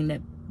bad thing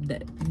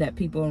that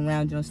people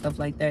around you and stuff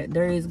like that.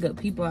 There is good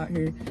people out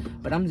here,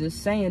 but I'm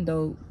just saying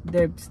though,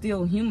 they're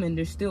still human.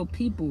 They're still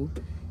people,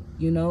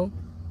 you know?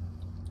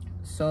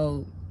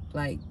 So,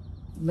 like,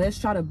 let's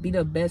try to be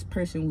the best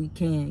person we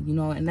can, you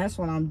know? And that's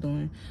what I'm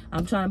doing.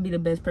 I'm trying to be the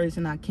best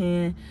person I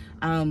can.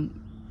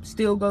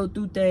 Still go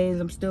through things.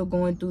 I'm still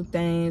going through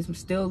things. I'm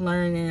still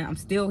learning. I'm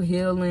still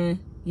healing.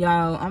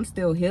 Y'all, I'm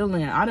still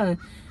healing. I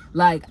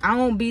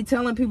don't be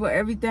telling people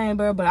everything,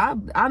 bro, but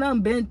I done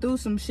been through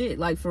some shit,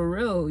 like, for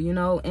real, you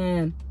know?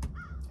 And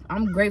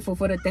I'm grateful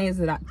for the things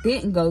that I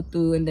didn't go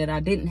through and that I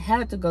didn't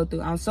have to go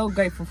through. I'm so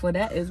grateful for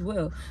that as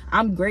well.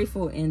 I'm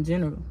grateful in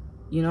general.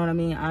 You know what I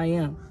mean? I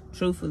am,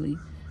 truthfully,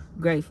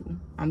 grateful.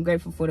 I'm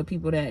grateful for the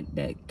people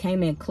that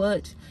came in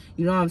clutch.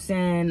 You know what I'm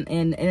saying?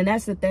 And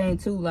that's the thing,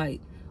 too,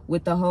 like,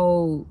 with the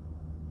whole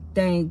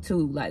thing,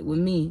 too. Like, with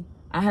me,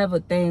 I have a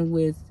thing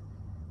with,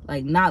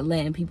 like, not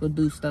letting people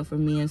do stuff for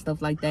me and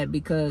stuff like that,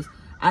 because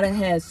I done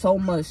had so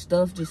much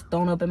stuff just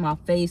thrown up in my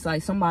face.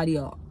 Like, somebody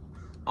will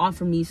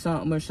offer me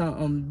something or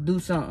something, do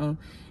something,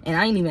 and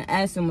I ain't even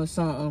ask them or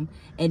something,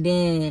 and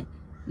then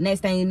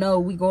next thing you know,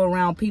 we go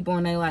around people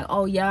and they like,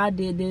 oh yeah, I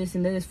did this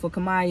and this for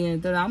Kamaya,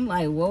 and I'm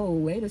like, whoa,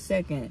 wait a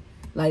second.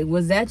 Like,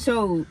 was that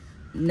your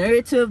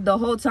narrative the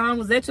whole time?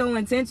 Was that your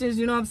intentions?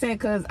 You know what I'm saying?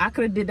 Because I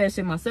could have did that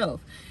shit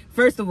myself,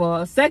 first of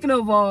all. Second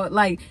of all,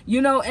 like,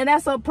 you know, and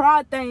that's a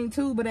pride thing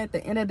too. But at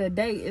the end of the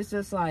day, it's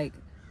just like,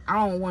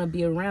 I don't want to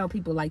be around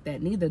people like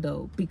that neither,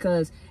 though.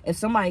 Because if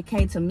somebody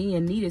came to me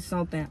and needed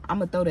something, I'm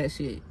going to throw that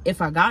shit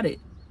if I got it.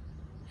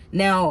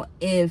 Now,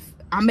 if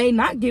I may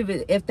not give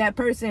it, if that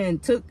person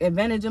took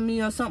advantage of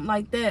me or something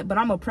like that, but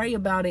I'm going to pray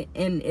about it.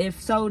 And if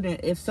so, then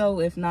if so,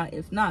 if not,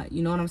 if not.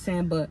 You know what I'm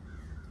saying? But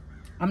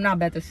I'm not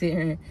about to sit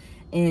here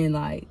and,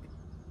 like,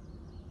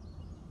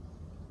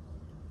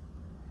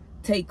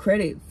 take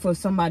credit for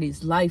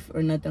somebody's life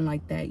or nothing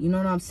like that. You know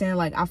what I'm saying?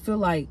 Like, I feel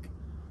like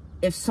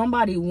if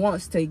somebody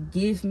wants to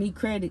give me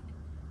credit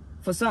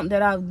for something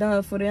that I've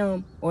done for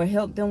them or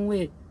helped them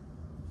with,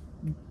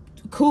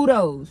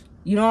 kudos.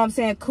 You know what I'm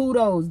saying?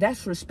 Kudos.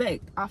 That's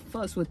respect. I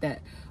fuss with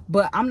that.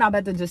 But I'm not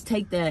about to just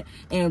take that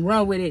and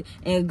run with it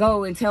and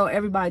go and tell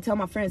everybody, tell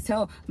my friends,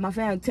 tell my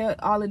family, tell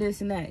all of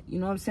this and that. You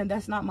know what I'm saying?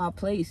 That's not my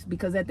place,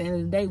 because at the end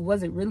of the day,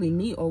 was it really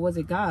me or was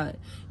it God?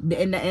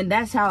 And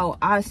that's how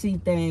I see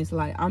things.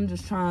 Like, I'm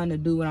just trying to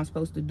do what I'm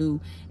supposed to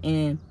do.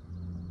 And,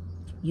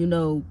 you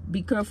know,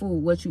 be careful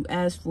what you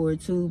ask for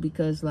too,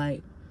 because,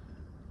 like,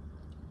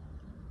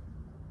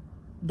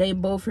 they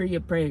both hear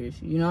your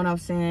prayers. You know what I'm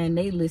saying?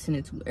 They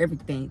listening to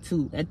everything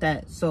too at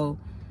that. So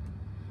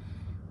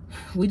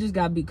we just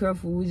gotta be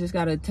careful. We just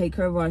gotta take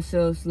care of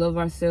ourselves,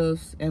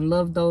 and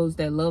love those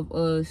that love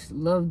us.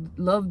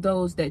 Love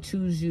those that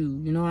choose you.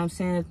 You know what I'm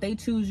saying? If they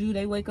choose you,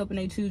 they wake up and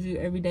they choose you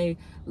every day.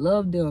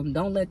 Love them.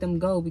 Don't let them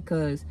go,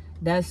 because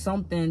that's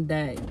something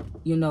that,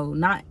 you know,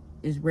 not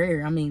is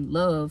rare. I mean,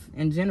 love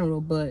in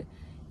general, but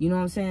you know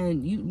what I'm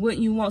saying?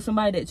 Wouldn't you want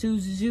somebody that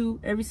chooses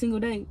you every single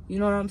day? You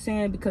know what I'm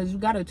saying? Because you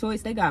got a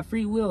choice. They got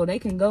free will. They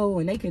can go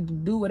and they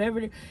can do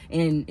whatever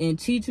and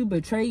cheat you,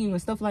 betray you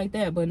and stuff like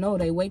that. But no,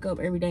 they wake up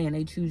every day and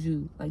they choose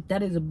you. Like,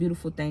 that is a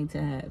beautiful thing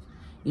to have.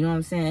 You know what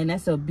I'm saying? And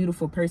that's a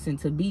beautiful person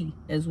to be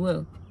as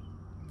well.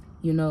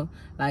 You know,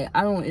 like,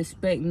 I don't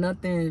expect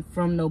nothing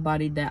from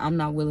nobody that I'm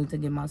not willing to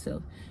give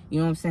myself. You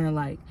know what I'm saying?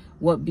 Like,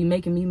 what be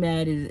making me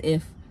mad is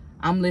if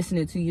I'm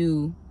listening to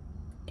you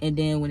and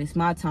then when it's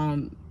my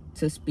time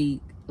to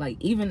speak, like,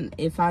 even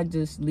if I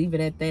just leave it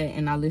at that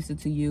and I listen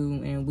to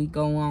you and we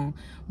go on,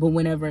 but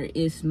whenever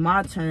it's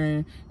my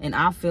turn and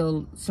I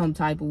feel some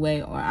type of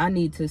way or I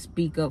need to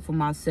speak up for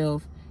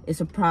myself,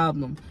 it's a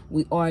problem.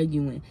 We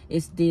arguing.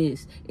 It's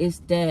this, it's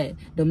that,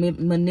 the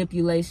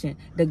manipulation,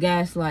 the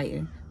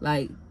gaslighting.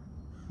 Like,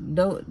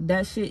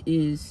 that shit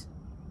is,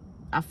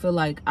 I feel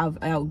like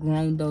I've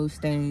outgrown those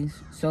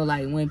things. So,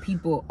 like, when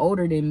people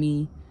older than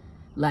me,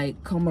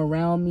 like, come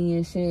around me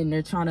and shit, and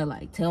they're trying to,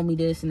 like, tell me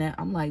this and that,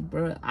 I'm like,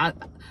 bro,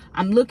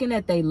 I'm looking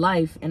at their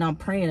life and I'm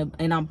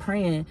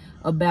praying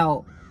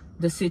about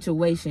the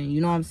situation.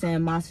 You know what I'm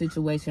saying? My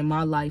situation,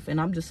 my life,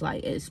 and I'm just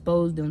like,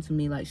 expose them to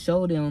me. Like,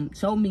 show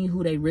me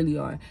who they really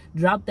are.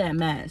 Drop that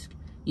mask.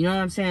 You know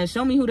what I'm saying?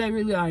 Show me who they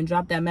really are and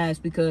drop that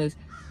mask, because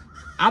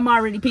I'm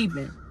already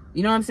peeping.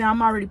 You know what I'm saying?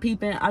 I'm already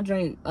peeping. I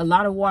drink a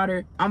lot of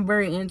water. I'm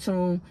very in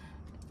tune.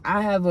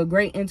 I have a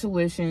great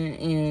intuition,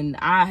 and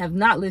I have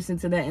not listened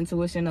to that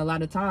intuition a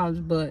lot of times,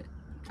 but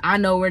I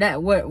know where that,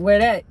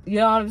 you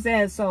know what I'm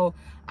saying? So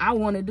I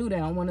want to do that.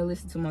 I want to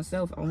listen to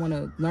myself. I want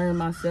to learn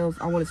myself.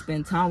 I want to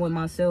spend time with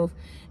myself.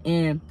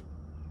 And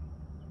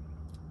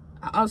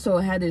I also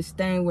had this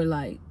thing where,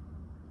 like,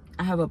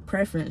 I have a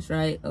preference,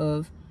 right,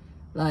 of,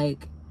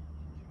 like,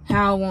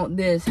 how I want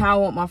this, how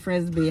I want my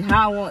friends to be,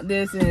 how I want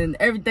this, and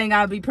everything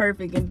I'll be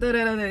perfect, and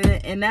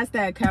and that's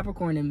that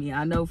Capricorn in me.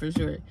 I know for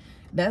sure.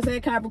 That's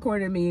that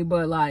Capricorn in me,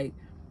 but, like,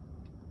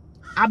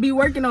 I be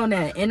working on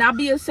that, and I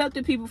be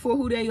accepting people for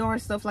who they are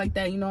and stuff like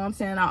that. You know what I'm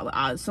saying?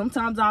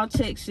 Sometimes I'll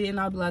check shit and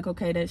I'll be like,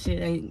 okay, that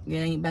shit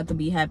ain't about to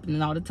be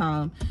happening all the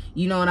time.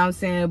 You know what I'm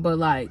saying? But,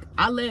 like,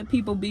 I let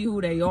people be who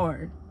they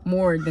are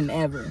more than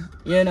ever,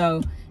 you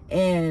know?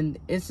 And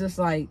it's just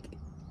like,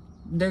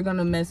 they're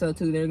gonna mess up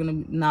too. They're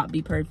gonna not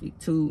be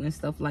perfect too and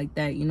stuff like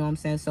that. You know what I'm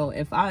saying? So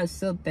if I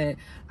accept that,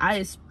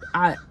 I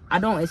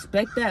don't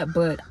expect that,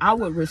 but I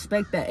would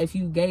respect that if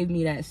you gave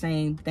me that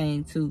same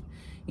thing too.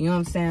 You know what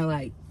I'm saying?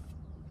 Like,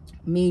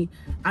 me,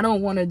 I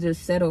don't want to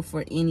just settle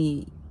for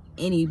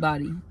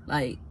anybody,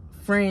 like,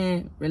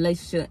 friend,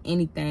 relationship,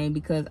 anything,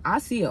 because I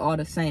see it all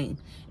the same.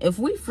 If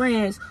we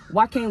friends,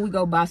 why can't we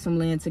go buy some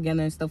land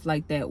together and stuff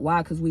like that?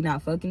 Why? Because we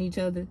not fucking each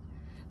other?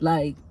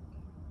 Like,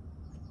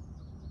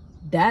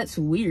 that's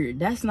weird.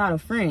 That's not a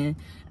friend.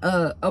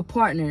 A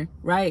partner,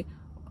 right?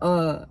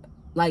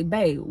 Like,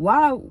 babe,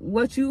 why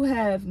what you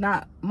have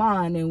not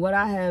mine and what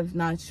I have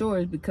not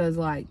yours? Because,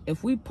 like,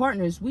 if we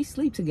partners, we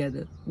sleep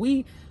together.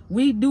 We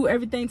do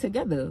everything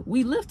together.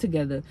 We live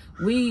together.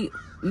 We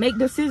make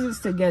decisions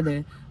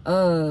together.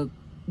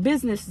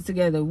 Business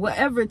together,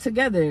 whatever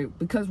together,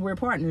 because we're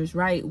partners,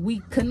 right?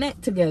 We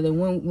connect together.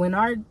 When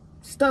our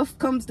stuff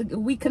comes to,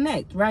 we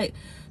connect, right?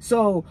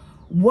 So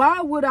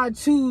why would I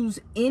choose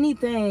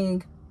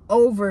anything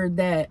over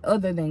that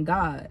other than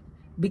God?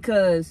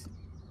 Because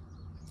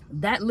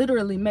that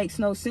literally makes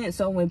no sense.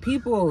 So when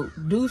people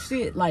do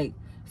shit, like,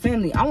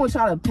 family, I want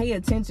y'all to pay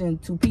attention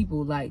to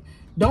people. Like,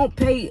 don't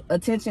pay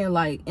attention,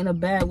 like, in a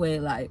bad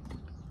way. Like,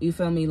 you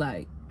feel me?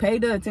 Like, pay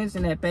the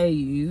attention that pay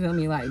you. You feel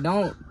me? Like,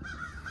 don't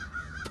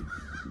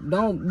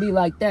don't be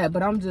like that.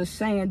 But I'm just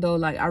saying though,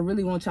 like, I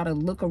really want y'all to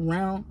look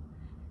around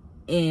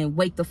and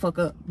wake the fuck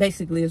up.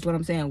 Basically is what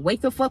I'm saying.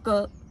 Wake the fuck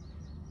up.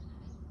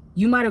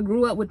 You might have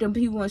grew up with them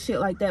people and shit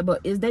like that, but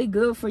is they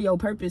good for your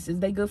purpose? Is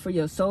they good for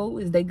your soul?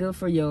 Is they good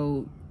for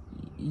your,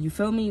 you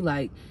feel me,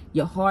 like,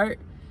 your heart?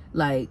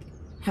 Like,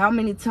 how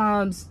many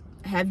times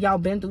have y'all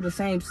been through the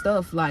same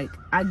stuff? Like,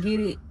 I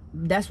get it,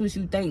 that's what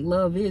you think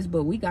love is,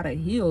 but we gotta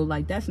heal.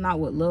 Like, that's not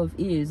what love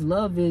is.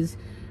 Love is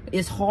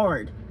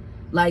hard.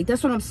 Like,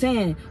 that's what I'm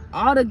saying.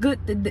 All the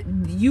good,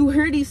 you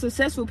hear these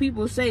successful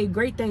people say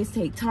great things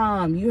take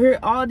time. You hear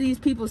all these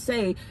people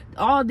say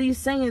all these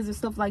sayings and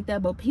stuff like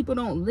that, but people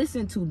don't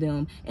listen to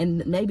them.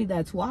 And maybe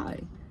that's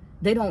why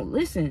they don't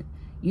listen.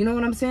 You know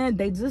what I'm saying?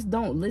 They just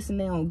don't listen.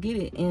 They don't get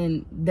it.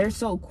 And they're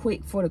so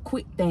quick for the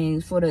quick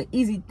things, for the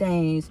easy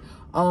things.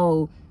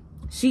 Oh,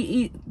 she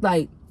eat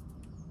like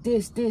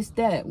this,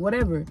 that,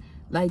 whatever.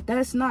 Like,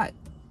 that's not,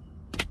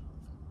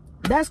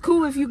 that's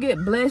cool if you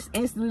get blessed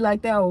instantly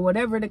like that or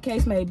whatever the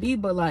case may be,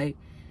 but like,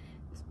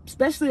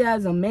 especially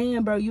as a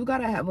man, bro, you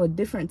gotta have a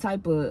different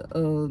type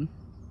of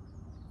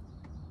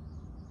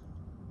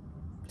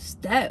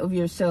stat of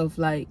yourself.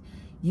 Like,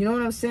 you know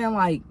what I'm saying?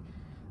 Like,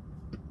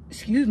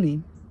 excuse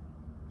me,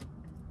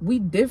 we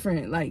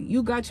different. Like,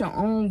 you got your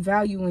own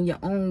value in your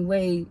own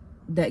way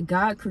that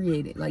God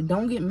created. Like,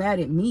 don't get mad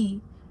at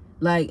me,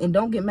 like, and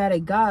don't get mad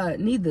at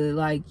God neither.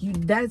 Like, you,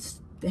 that's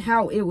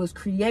how it was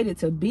created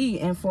to be.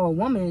 And for a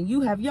woman,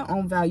 you have your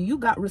own value. You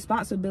got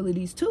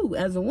responsibilities too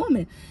as a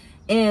woman,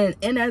 and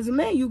as a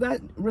man, you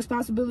got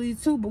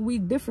responsibilities too. But we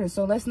different,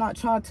 so let's not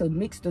try to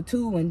mix the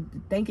two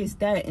and think it's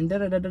that and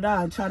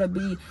da try to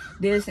be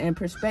this and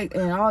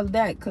perspective and all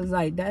that, because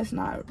like, that's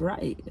not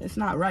right. It's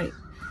not right.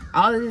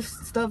 All of this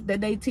stuff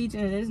that they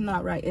teaching is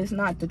not right. It's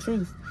not the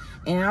truth.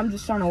 And I'm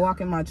just trying to walk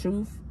in my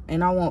truth,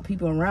 and I want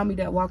people around me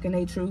that walk in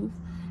their truth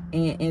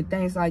and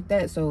things like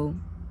that. So,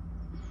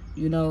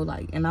 you know,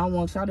 like, and I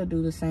want y'all to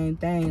do the same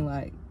thing.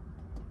 Like,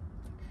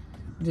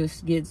 just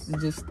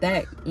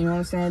stack, you know what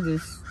I'm saying?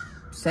 Just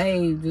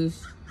save,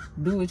 just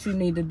do what you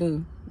need to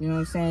do. You know what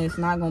I'm saying? It's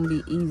not gonna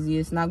be easy.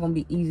 It's not gonna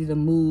be easy to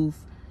move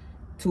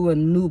to a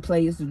new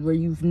place where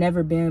you've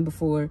never been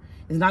before.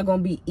 It's not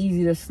gonna be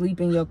easy to sleep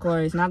in your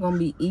car. It's not gonna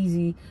be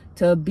easy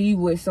to be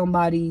with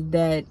somebody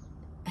that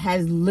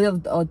has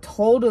lived a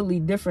totally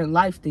different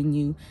life than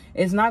you.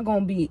 It's not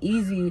gonna be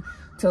easy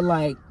to,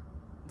 like,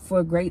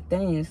 for great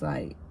things,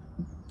 like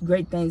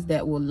great things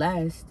that will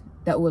last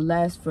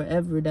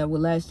forever, that will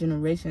last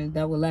generations,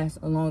 that will last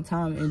a long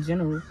time in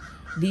general.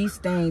 These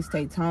things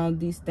take time.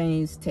 These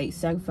things take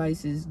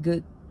sacrifices,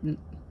 good,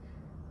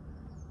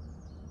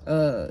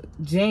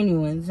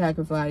 genuine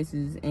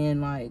sacrifices,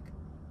 and, like,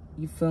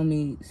 you feel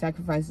me,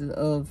 sacrifices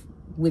of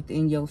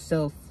within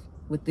yourself,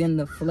 within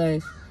the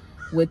flesh,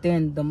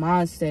 within the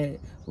mindset,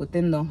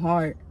 within the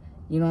heart.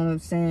 You know what I'm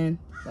saying?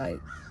 Like,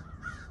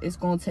 it's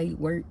gonna take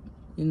work,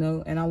 you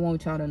know, and I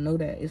want y'all to know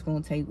that it's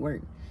gonna take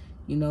work.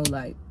 You know,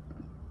 like,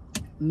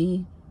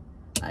 me,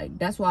 like,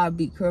 that's why I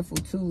be careful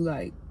too,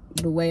 like,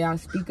 the way I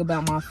speak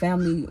about my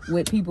family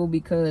with people,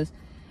 because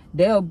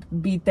they'll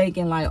be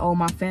thinking like, oh,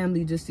 my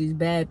family just these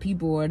bad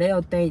people, or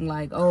they'll think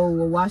like, oh,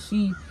 well, why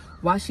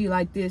she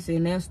like this,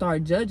 and they'll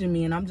start judging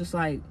me. And I'm just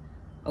like,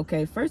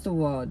 okay, first of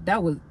all,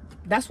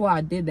 that's why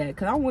I did that,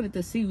 because I wanted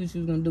to see what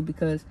you was gonna do,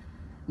 because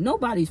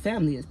nobody's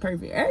family is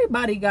perfect.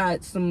 Everybody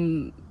got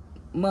some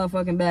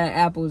motherfucking bad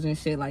apples and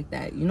shit like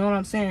that, you know what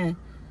I'm saying?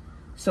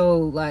 So,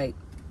 like,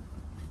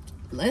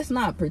 let's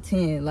not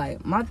pretend.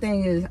 Like, my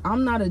thing is,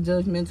 I'm not a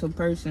judgmental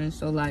person,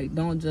 so, like,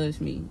 don't judge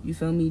me, you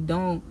feel me?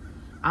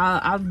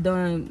 I've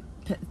done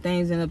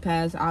things in the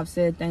past, I've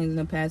said things in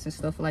the past and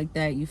stuff like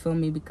that, you feel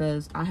me?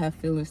 Because I have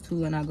feelings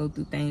too, and I go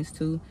through things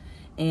too,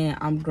 and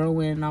I'm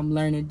growing and I'm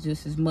learning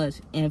just as much.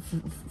 And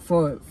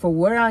for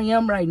where I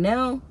am right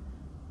now,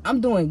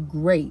 I'm doing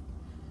great.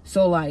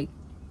 So, like,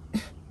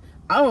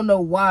 I don't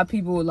know why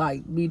people,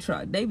 like,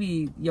 they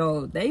be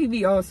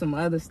on some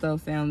other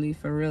stuff, family,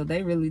 for real.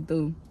 They really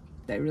do.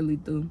 They really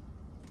do.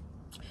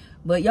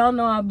 But y'all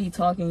know I be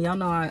talking. Y'all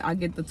know I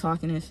get to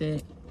talking and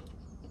shit.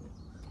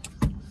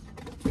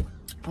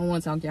 I don't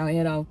want to talk y'all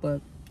head off, but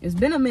it's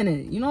been a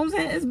minute. You know what I'm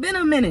saying? It's been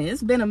a minute.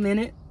 It's been a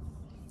minute.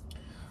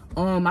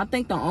 I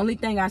think the only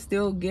thing I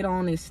still get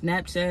on is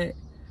Snapchat.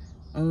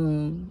 I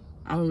don't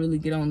really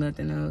get on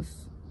nothing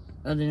else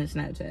other than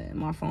Snapchat,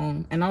 my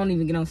phone. And I don't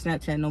even get on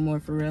Snapchat no more,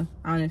 for real,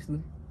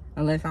 honestly,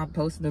 unless I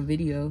posted a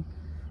video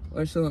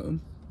or something.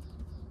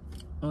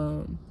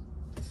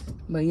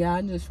 But yeah,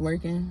 I'm just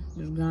working,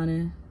 just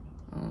grinding,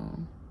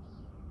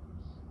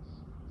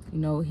 you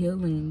know,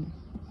 healing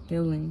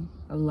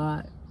a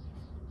lot,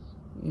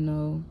 you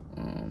know,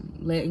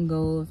 letting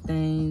go of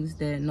things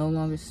that no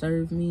longer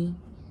serve me,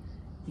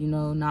 you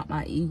know, not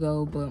my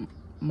ego, but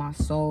my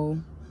soul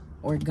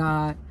or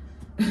God.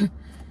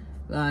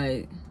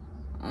 Like,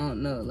 I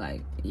don't know,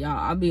 like, y'all,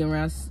 I be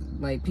around,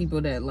 like,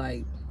 people that,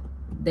 like,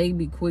 they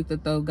be quick to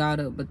throw God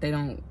up, but they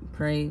don't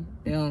pray,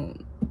 they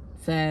don't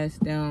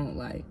fast, they don't,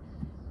 like,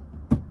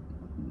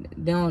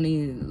 they don't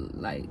even,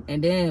 like,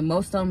 and then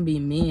most of them be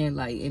men,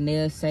 like, and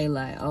they'll say,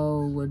 like,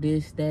 oh, well,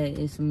 this, that,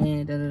 it's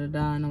men,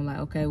 da-da-da-da, and I'm like,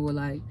 okay, well,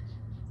 like,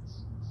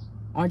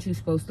 aren't you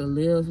supposed to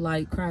live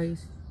like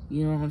Christ?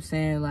 You know what I'm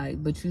saying?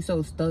 Like, but you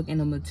so stuck in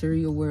the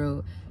material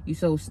world. You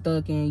so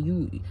stuck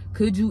in,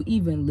 could you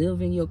even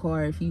live in your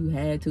car if you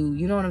had to?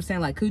 You know what I'm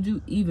saying? Like, could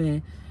you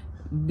even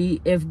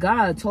be, if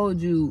God told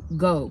you,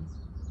 go,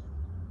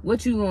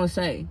 what you gonna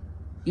say?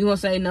 You gonna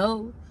say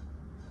no?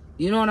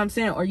 You know what I'm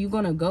saying? Or you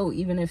gonna go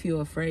even if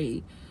you're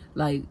afraid?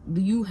 Like,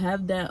 do you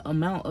have that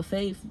amount of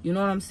faith? You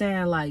know what I'm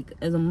saying? Like,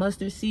 as a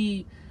mustard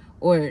seed,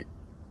 or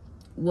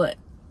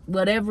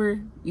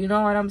whatever, you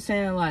know what I'm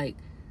saying? Like,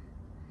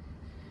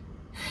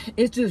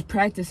 it's just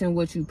practicing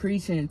what you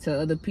preaching to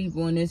other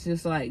people, and it's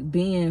just like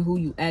being who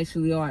you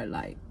actually are.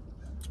 Like,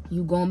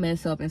 you gonna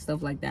mess up and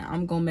stuff like that.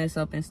 I'm gonna mess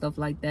up and stuff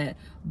like that,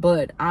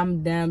 but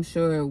I'm damn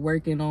sure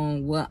working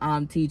on what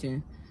I'm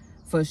teaching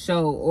for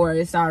sure, or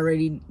it's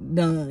already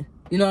done.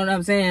 You know what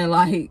I'm saying?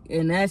 Like,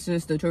 and that's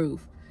just the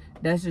truth.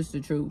 That's just the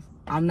truth.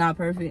 I'm not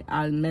perfect.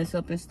 I mess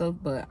up and stuff,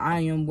 but I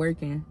am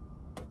working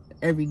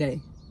every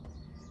day.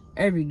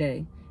 Every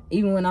day.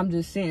 Even when I'm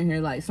just sitting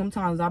here, like,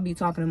 sometimes I'll be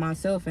talking to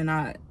myself and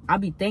I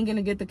be thinking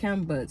to get the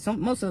camera, but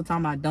most of the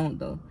time I don't,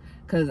 though.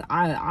 Because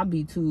I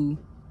be too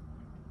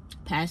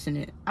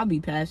passionate. I'll be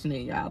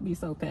passionate, y'all. I'll be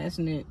so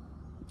passionate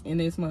in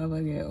this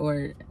motherfucker,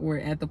 or we're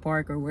at the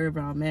park or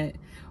wherever I'm at,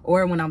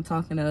 or when I'm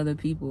talking to other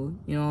people.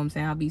 You know what I'm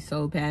saying? I'll be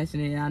so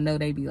passionate. I know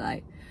they be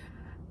like,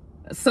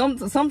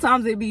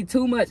 sometimes it be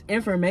too much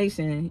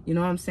information. You know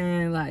what I'm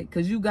saying? Like,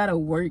 because you gotta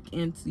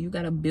you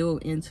gotta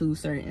build into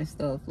certain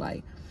stuff.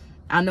 Like,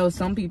 I know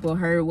some people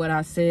heard what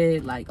I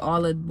said, like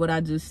all of what I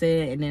just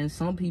said, and then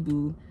some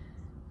people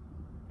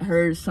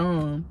heard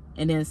some,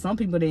 and then some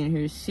people didn't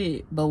hear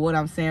shit but what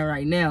I'm saying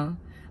right now.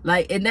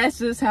 Like, and that's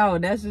just how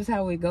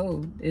it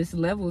goes. It's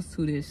levels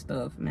to this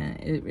stuff, man.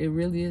 It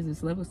really is.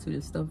 It's levels to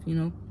this stuff, you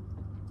know.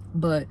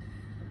 But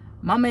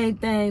my main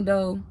thing,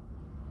 though,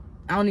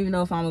 I don't even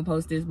know if I'm gonna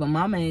post this, but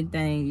my main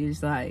thing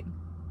is, like,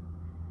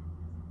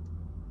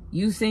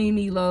 you seen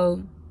me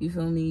low, you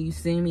feel me? You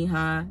seen me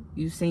high,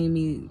 you seen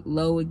me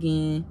low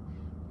again,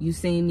 you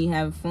seen me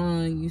having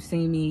fun, you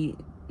seen me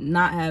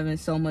not having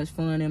so much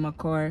fun in my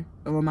car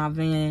or my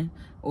van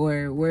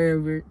or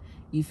wherever,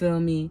 you feel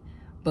me?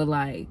 But,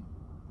 like,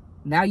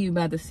 now you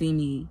about to see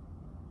me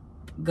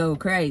go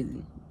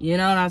crazy. You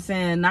know what I'm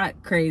saying?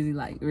 Not crazy,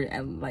 like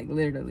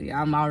literally.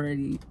 I'm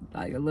already,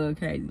 like, a little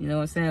crazy. You know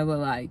what I'm saying? But,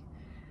 like,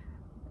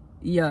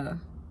 yeah.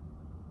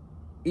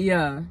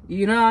 Yeah.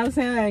 You know what I'm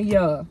saying?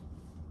 Yeah.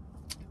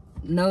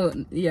 No,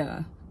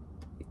 yeah.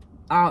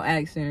 All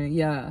action,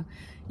 yeah.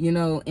 You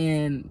know,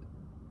 and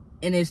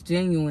it's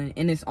genuine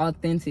and it's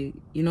authentic.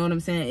 You know what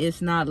I'm saying?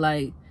 It's not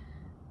like,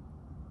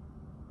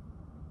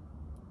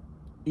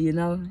 you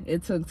know,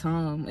 it took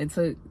time. It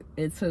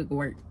took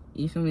work.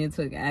 You feel me? It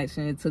took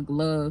action. It took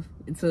love.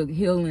 It took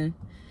healing.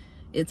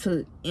 It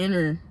took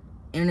inner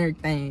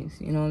things,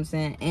 you know what I'm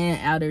saying? And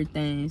outer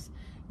things,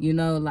 you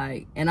know,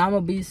 like, and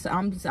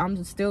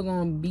I'm still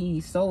gonna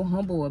be so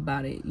humble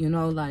about it, you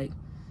know, like,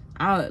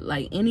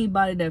 like,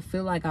 anybody that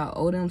feel like I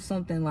owe them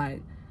something,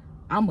 like,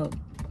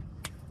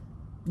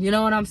 you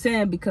know what I'm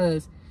saying?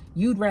 Because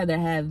you'd rather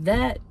have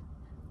that.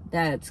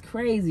 That's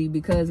crazy,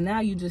 because now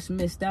you just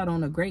missed out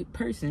on a great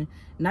person,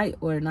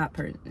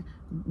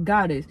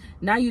 goddess.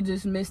 Now you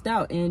just missed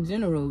out in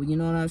general, you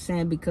know what I'm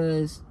saying?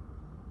 Because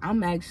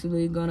I'm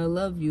actually gonna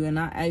love you, and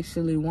I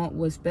actually want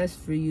what's best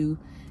for you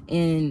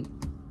and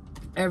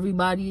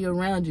everybody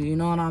around you, you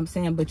know what I'm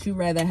saying? But you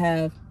rather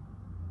have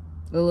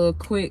a little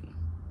quick,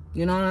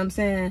 you know what I'm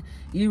saying?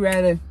 You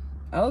rather,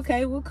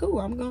 okay, well, cool,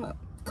 I'm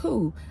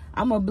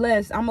gonna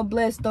bless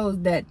those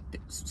that,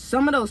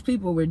 some of those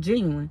people were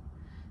genuine.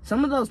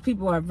 Some of those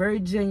people are very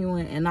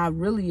genuine, and I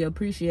really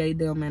appreciate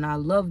them, and I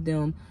love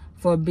them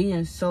for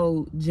being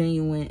so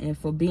genuine and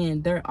for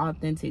being their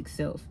authentic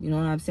self. You know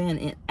what I'm saying?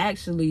 And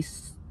actually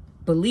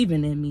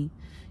believing in me.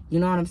 You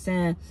know what I'm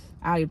saying?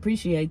 I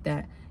appreciate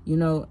that, you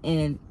know,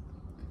 and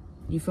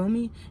you feel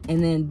me?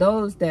 And then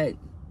those that,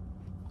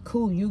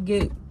 cool, you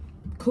get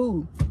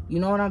cool. You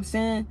know what I'm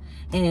saying?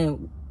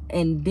 And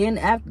then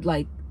after,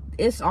 like,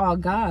 it's all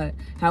God.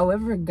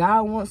 However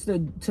God wants to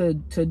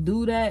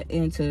do that,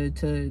 and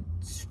to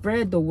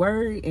spread the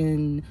word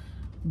and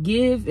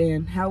give,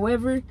 and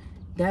however,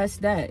 that's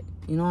that.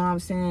 You know what I'm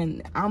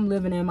saying? I'm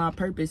living in my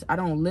purpose. I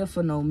don't live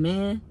for no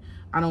man.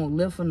 I don't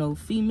live for no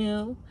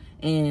female.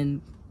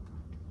 And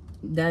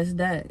that's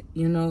that,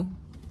 you know.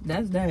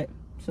 That's that.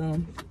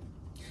 So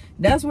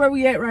that's where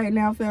we at right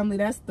now, family.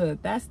 That's the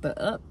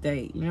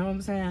update. You know what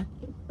I'm saying?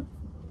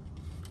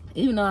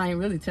 Even though I ain't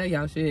really tell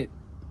y'all shit.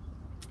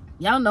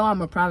 Y'all know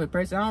I'm a private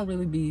person. I don't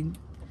really be,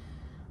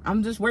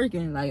 I'm just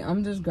working. Like,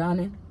 I'm just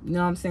grinding. You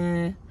know what I'm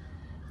saying?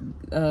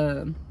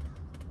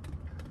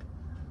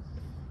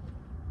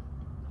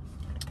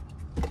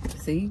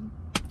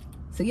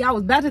 See, I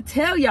was about to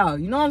tell y'all.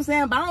 You know what I'm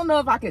saying? But I don't know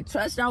if I could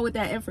trust y'all with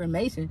that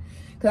information.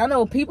 Because I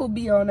know people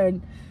be on there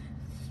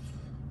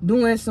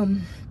doing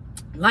some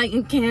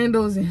lighting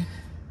candles and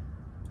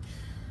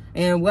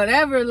And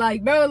whatever,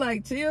 like, bro,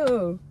 like,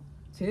 chill.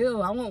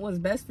 Chill. I want what's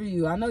best for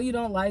you. I know you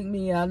don't like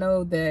me. I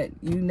know that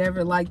you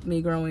never liked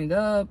me growing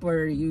up,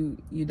 or you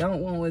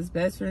don't want what's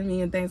best for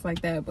me and things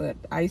like that, but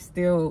I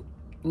still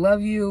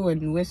love you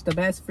and wish the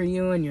best for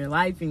you and your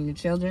life and your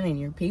children and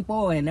your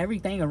people and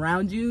everything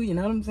around you. You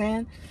know what I'm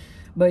saying?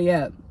 But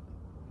yeah,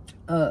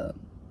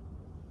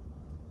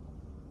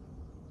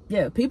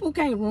 yeah, people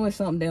can't ruin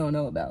something they don't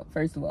know about,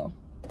 first of all.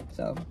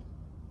 So,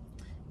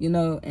 you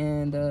know,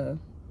 and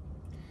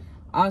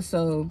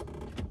also,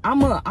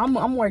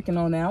 I'm working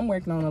on that. I'm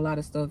working on a lot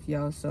of stuff,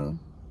 y'all. So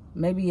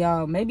maybe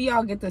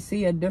y'all get to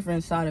see a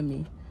different side of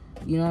me.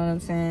 You know what I'm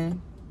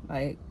saying?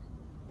 Like,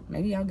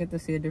 maybe y'all get to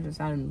see a different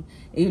side of me.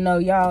 You know,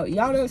 y'all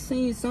done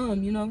seen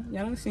some, you know,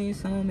 y'all done seen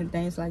some and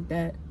things like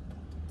that.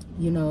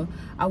 You know,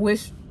 I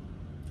wish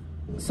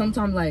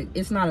sometimes, like,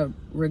 it's not a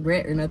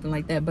regret or nothing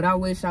like that, but I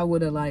wish I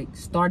would have, like,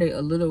 started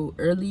a little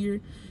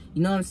earlier.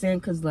 You know what I'm saying?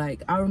 Because,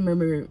 like, I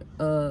remember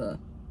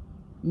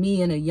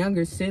me and a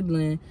younger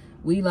sibling,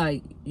 we,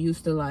 like,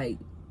 used to, like,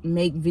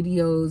 make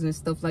videos and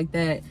stuff like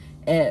that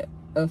at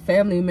a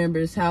family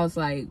member's house,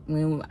 like,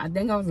 when I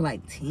think I was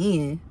like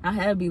 10. I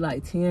had to be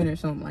like 10 or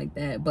something like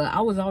that. But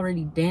I was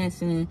already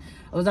dancing,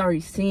 I was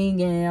already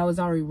singing, I was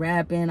already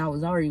rapping, I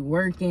was already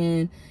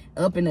working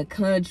up in the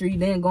country,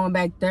 then going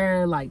back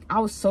there. Like,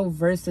 I was so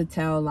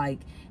versatile. Like,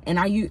 and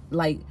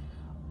like,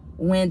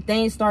 when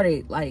things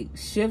started, like,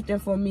 shifting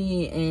for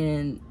me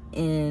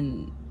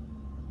and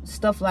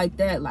stuff like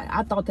that, like,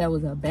 I thought that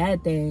was a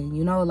bad thing,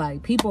 you know.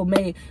 Like, people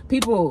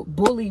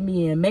bullied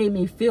me and made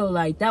me feel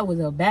like that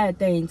was a bad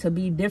thing, to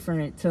be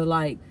different, to,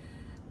 like,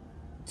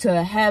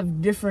 to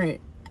have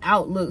different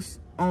outlooks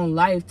on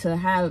life,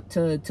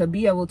 to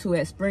be able to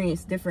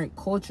experience different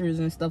cultures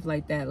and stuff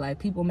like that. Like,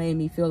 people made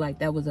me feel like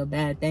that was a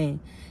bad thing,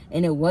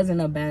 and it wasn't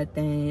a bad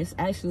thing. It's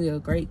actually a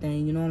great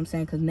thing, you know what I'm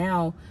saying? Because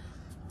now,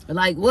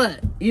 like,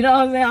 what, you know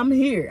what I'm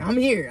saying, I'm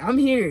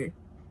here,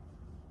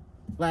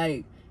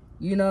 like,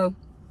 you know.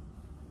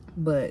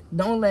 But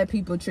don't let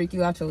people trick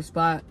you out your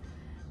spot.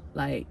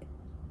 Like,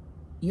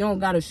 you don't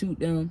gotta shoot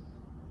them,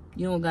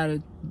 you don't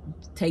gotta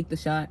take the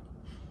shot,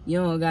 you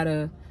don't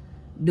gotta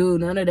do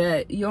none of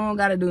that. You don't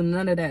gotta do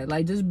none of that.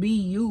 Like, just be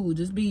you.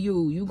 Just be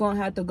you. You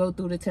gonna have to go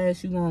through the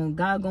test.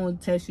 God gonna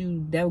test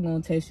you. Devil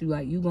gonna test you.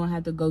 Like, you gonna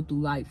have to go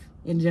through life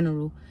in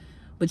general.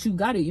 But you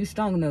got it. You're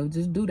strong enough.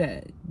 Just do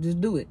that.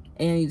 Just do it.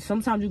 And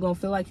sometimes you're gonna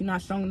feel like you're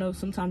not strong enough.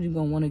 Sometimes you're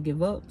gonna want to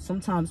give up.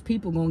 Sometimes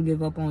people gonna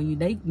give up on you.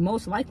 They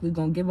most likely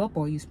gonna give up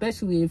on you,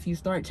 especially if you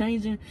start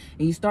changing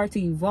and you start to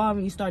evolve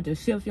and you start to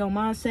shift your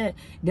mindset.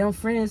 Them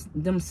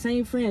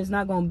same friends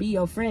not gonna be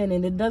your friend,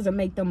 and it doesn't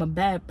make them a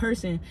bad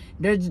person.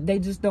 They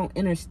just don't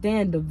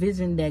understand the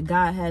vision that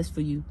God has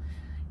for you.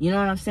 You know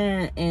what I'm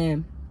saying?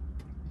 And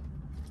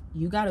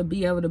you gotta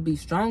be able to be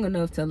strong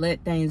enough to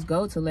let things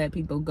go, to let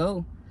people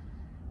go.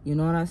 You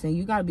know what I'm saying?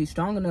 You got to be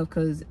strong enough,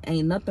 because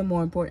ain't nothing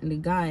more important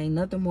than God. Ain't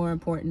nothing more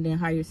important than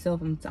higher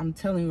self. I'm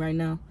telling you right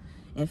now.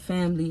 And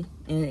family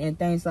and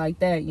things like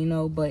that, you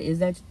know. But is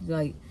that,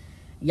 like,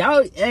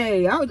 y'all,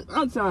 hey,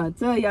 I'm trying to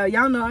tell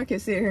y'all know I can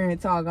sit here and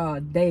talk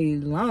all day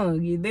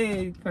long. You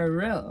dig? For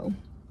real.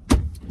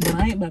 But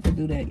I ain't about to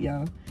do that,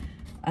 y'all.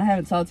 I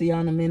haven't talked to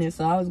y'all in a minute,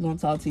 so I was going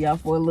to talk to y'all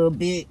for a little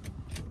bit.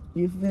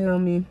 You feel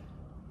me?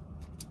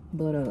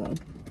 But,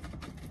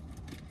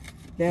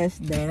 that's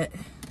that.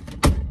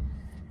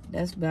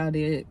 That's about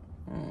it.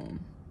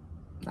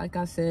 Like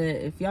I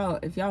said, if y'all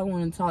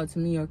want to talk to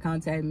me or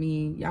contact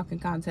me, y'all can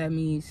contact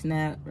me,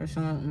 Snap or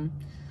something.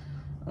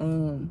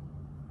 Other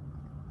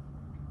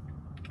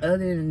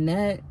than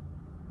that,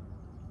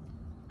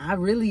 I'm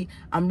really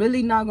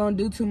not gonna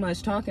do too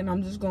much talking.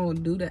 I'm just gonna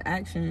do the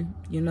action,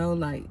 you know.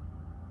 Like,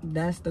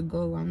 that's the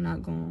goal. I'm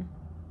not gonna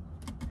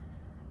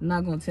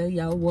tell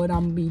y'all what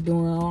I'm gonna be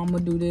doing. Oh, I'm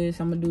gonna do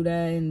this, I'm gonna do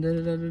that, and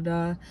da da da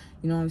da.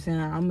 You know what I'm saying?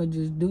 I'm gonna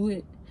just do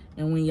it.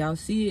 And when y'all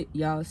see it,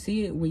 y'all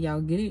see it. When y'all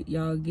get it,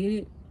 y'all get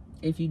it.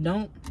 If you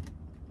don't,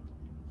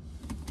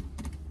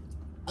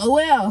 oh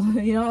well.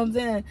 You know what I'm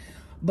saying?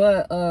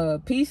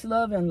 But peace,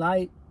 love, and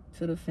light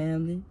to the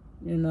family.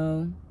 You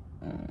know,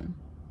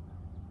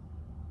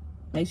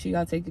 make sure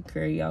y'all take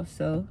care of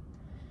yourself.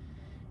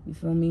 You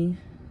feel me?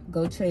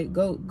 Go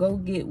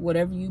get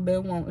whatever you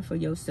been wanting for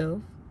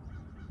yourself.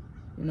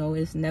 You know,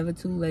 it's never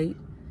too late.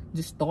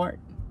 Just start.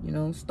 You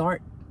know,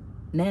 start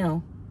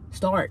now.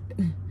 Start.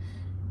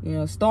 You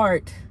know,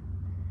 start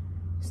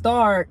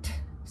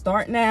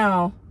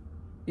now.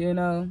 You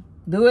know,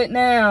 do it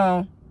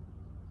now.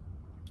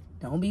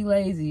 Don't be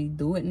lazy.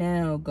 Do it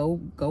now. Go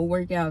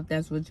work out if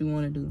that's what you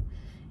want to do.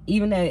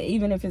 Even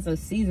if it's a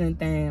season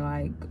thing,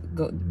 like,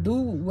 go do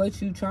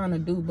what you trying to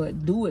do,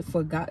 but do it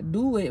for God.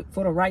 Do it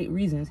for the right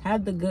reasons.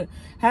 Have the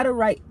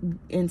right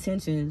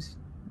intentions.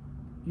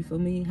 You feel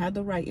me? Have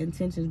the right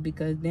intentions,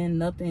 because then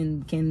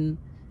nothing can,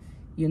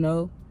 you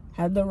know,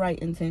 have the right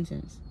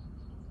intentions.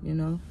 You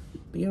know,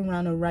 be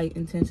around the right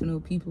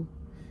intentional people.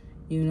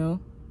 You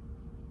know,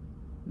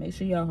 make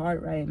sure your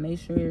heart right. Make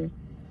sure,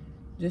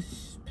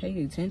 just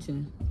pay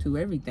attention to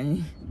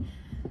everything,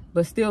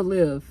 but still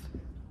live.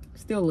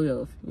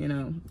 You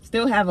know,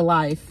 still have a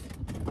life.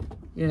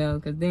 you know,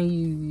 because then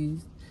you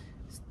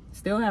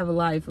still have a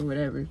life or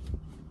whatever.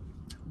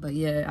 But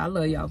yeah, I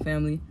love y'all,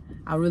 family.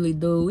 I really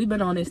do. We've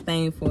been on this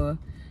thing for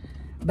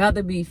about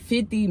to be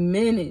 50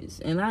 minutes,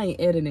 and I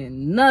ain't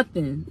editing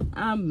nothing.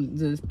 I'm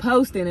just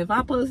posting. If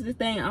I post this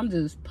thing, I'm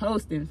just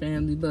posting,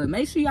 family. But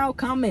make sure y'all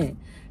comment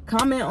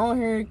on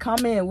here.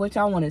 Comment what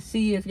y'all want to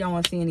see. If y'all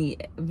want to see any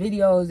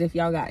videos, if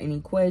y'all got any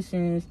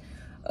questions,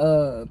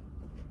 I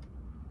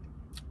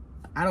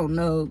don't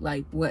know,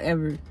 like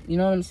whatever, you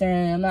know what I'm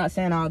saying? I'm not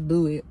saying I'll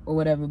do it or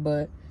whatever,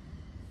 but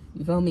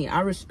you feel me?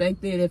 I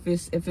respect it if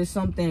it's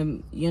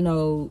something, you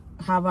know,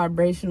 high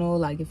vibrational.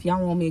 Like if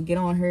y'all want me to get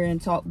on here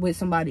and talk with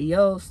somebody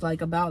else,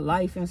 like about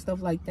life and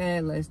stuff like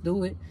that, let's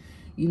do it.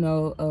 You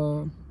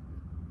know,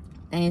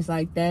 things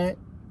like that.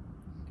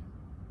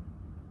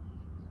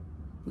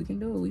 We can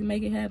do it. We can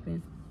make it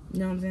happen. You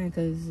know what I'm saying?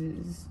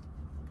 Because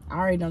I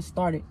already done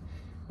started.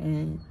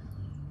 And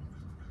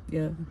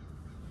yeah.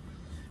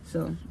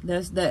 So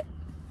that's that.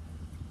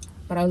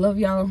 But I love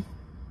y'all.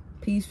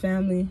 Peace,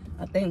 family.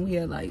 I think we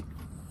are like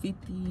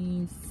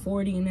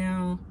 40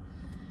 now.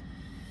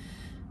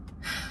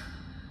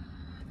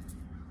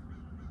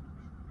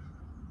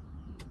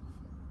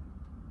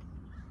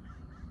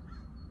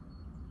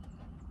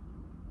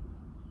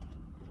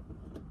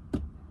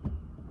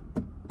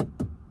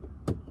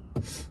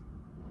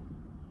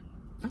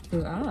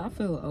 I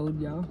feel old,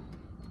 y'all.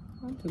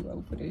 I'm too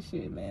old for this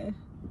shit, man.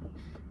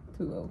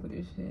 Too old for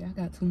this shit. I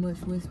got too much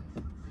wisdom.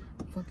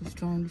 I'm fucking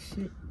strong as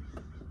shit.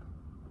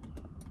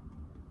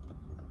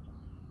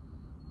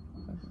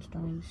 Fucking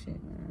strong as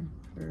shit, man.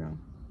 For real.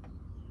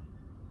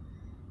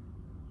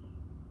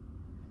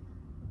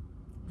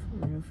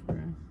 For real, for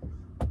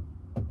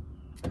real.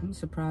 I'm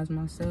surprised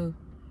myself.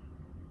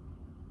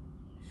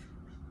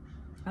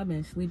 I've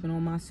been sleeping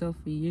on myself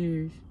for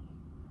years.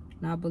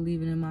 Not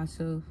believing in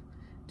myself.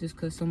 Just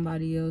because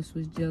somebody else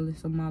was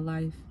jealous of my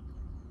life.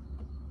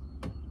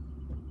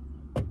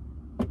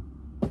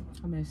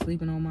 I've been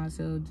sleeping on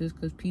myself just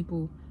because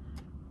people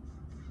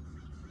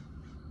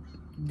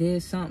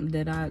did something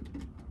that I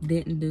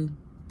didn't do.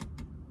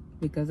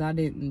 Because I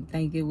didn't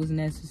think it was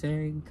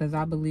necessary. Because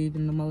I believe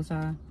in the Most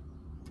High.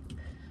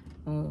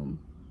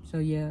 So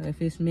yeah,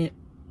 if it's meant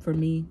for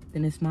me,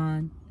 then it's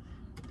mine.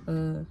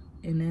 And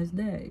that's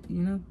that,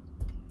 you know?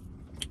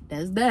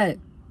 That's that.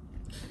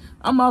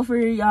 I'm off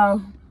here,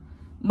 y'all.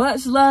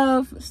 Much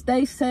love.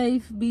 Stay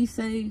safe. Be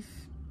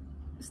safe.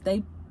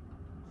 Stay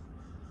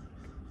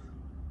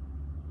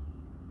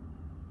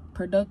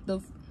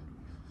productive.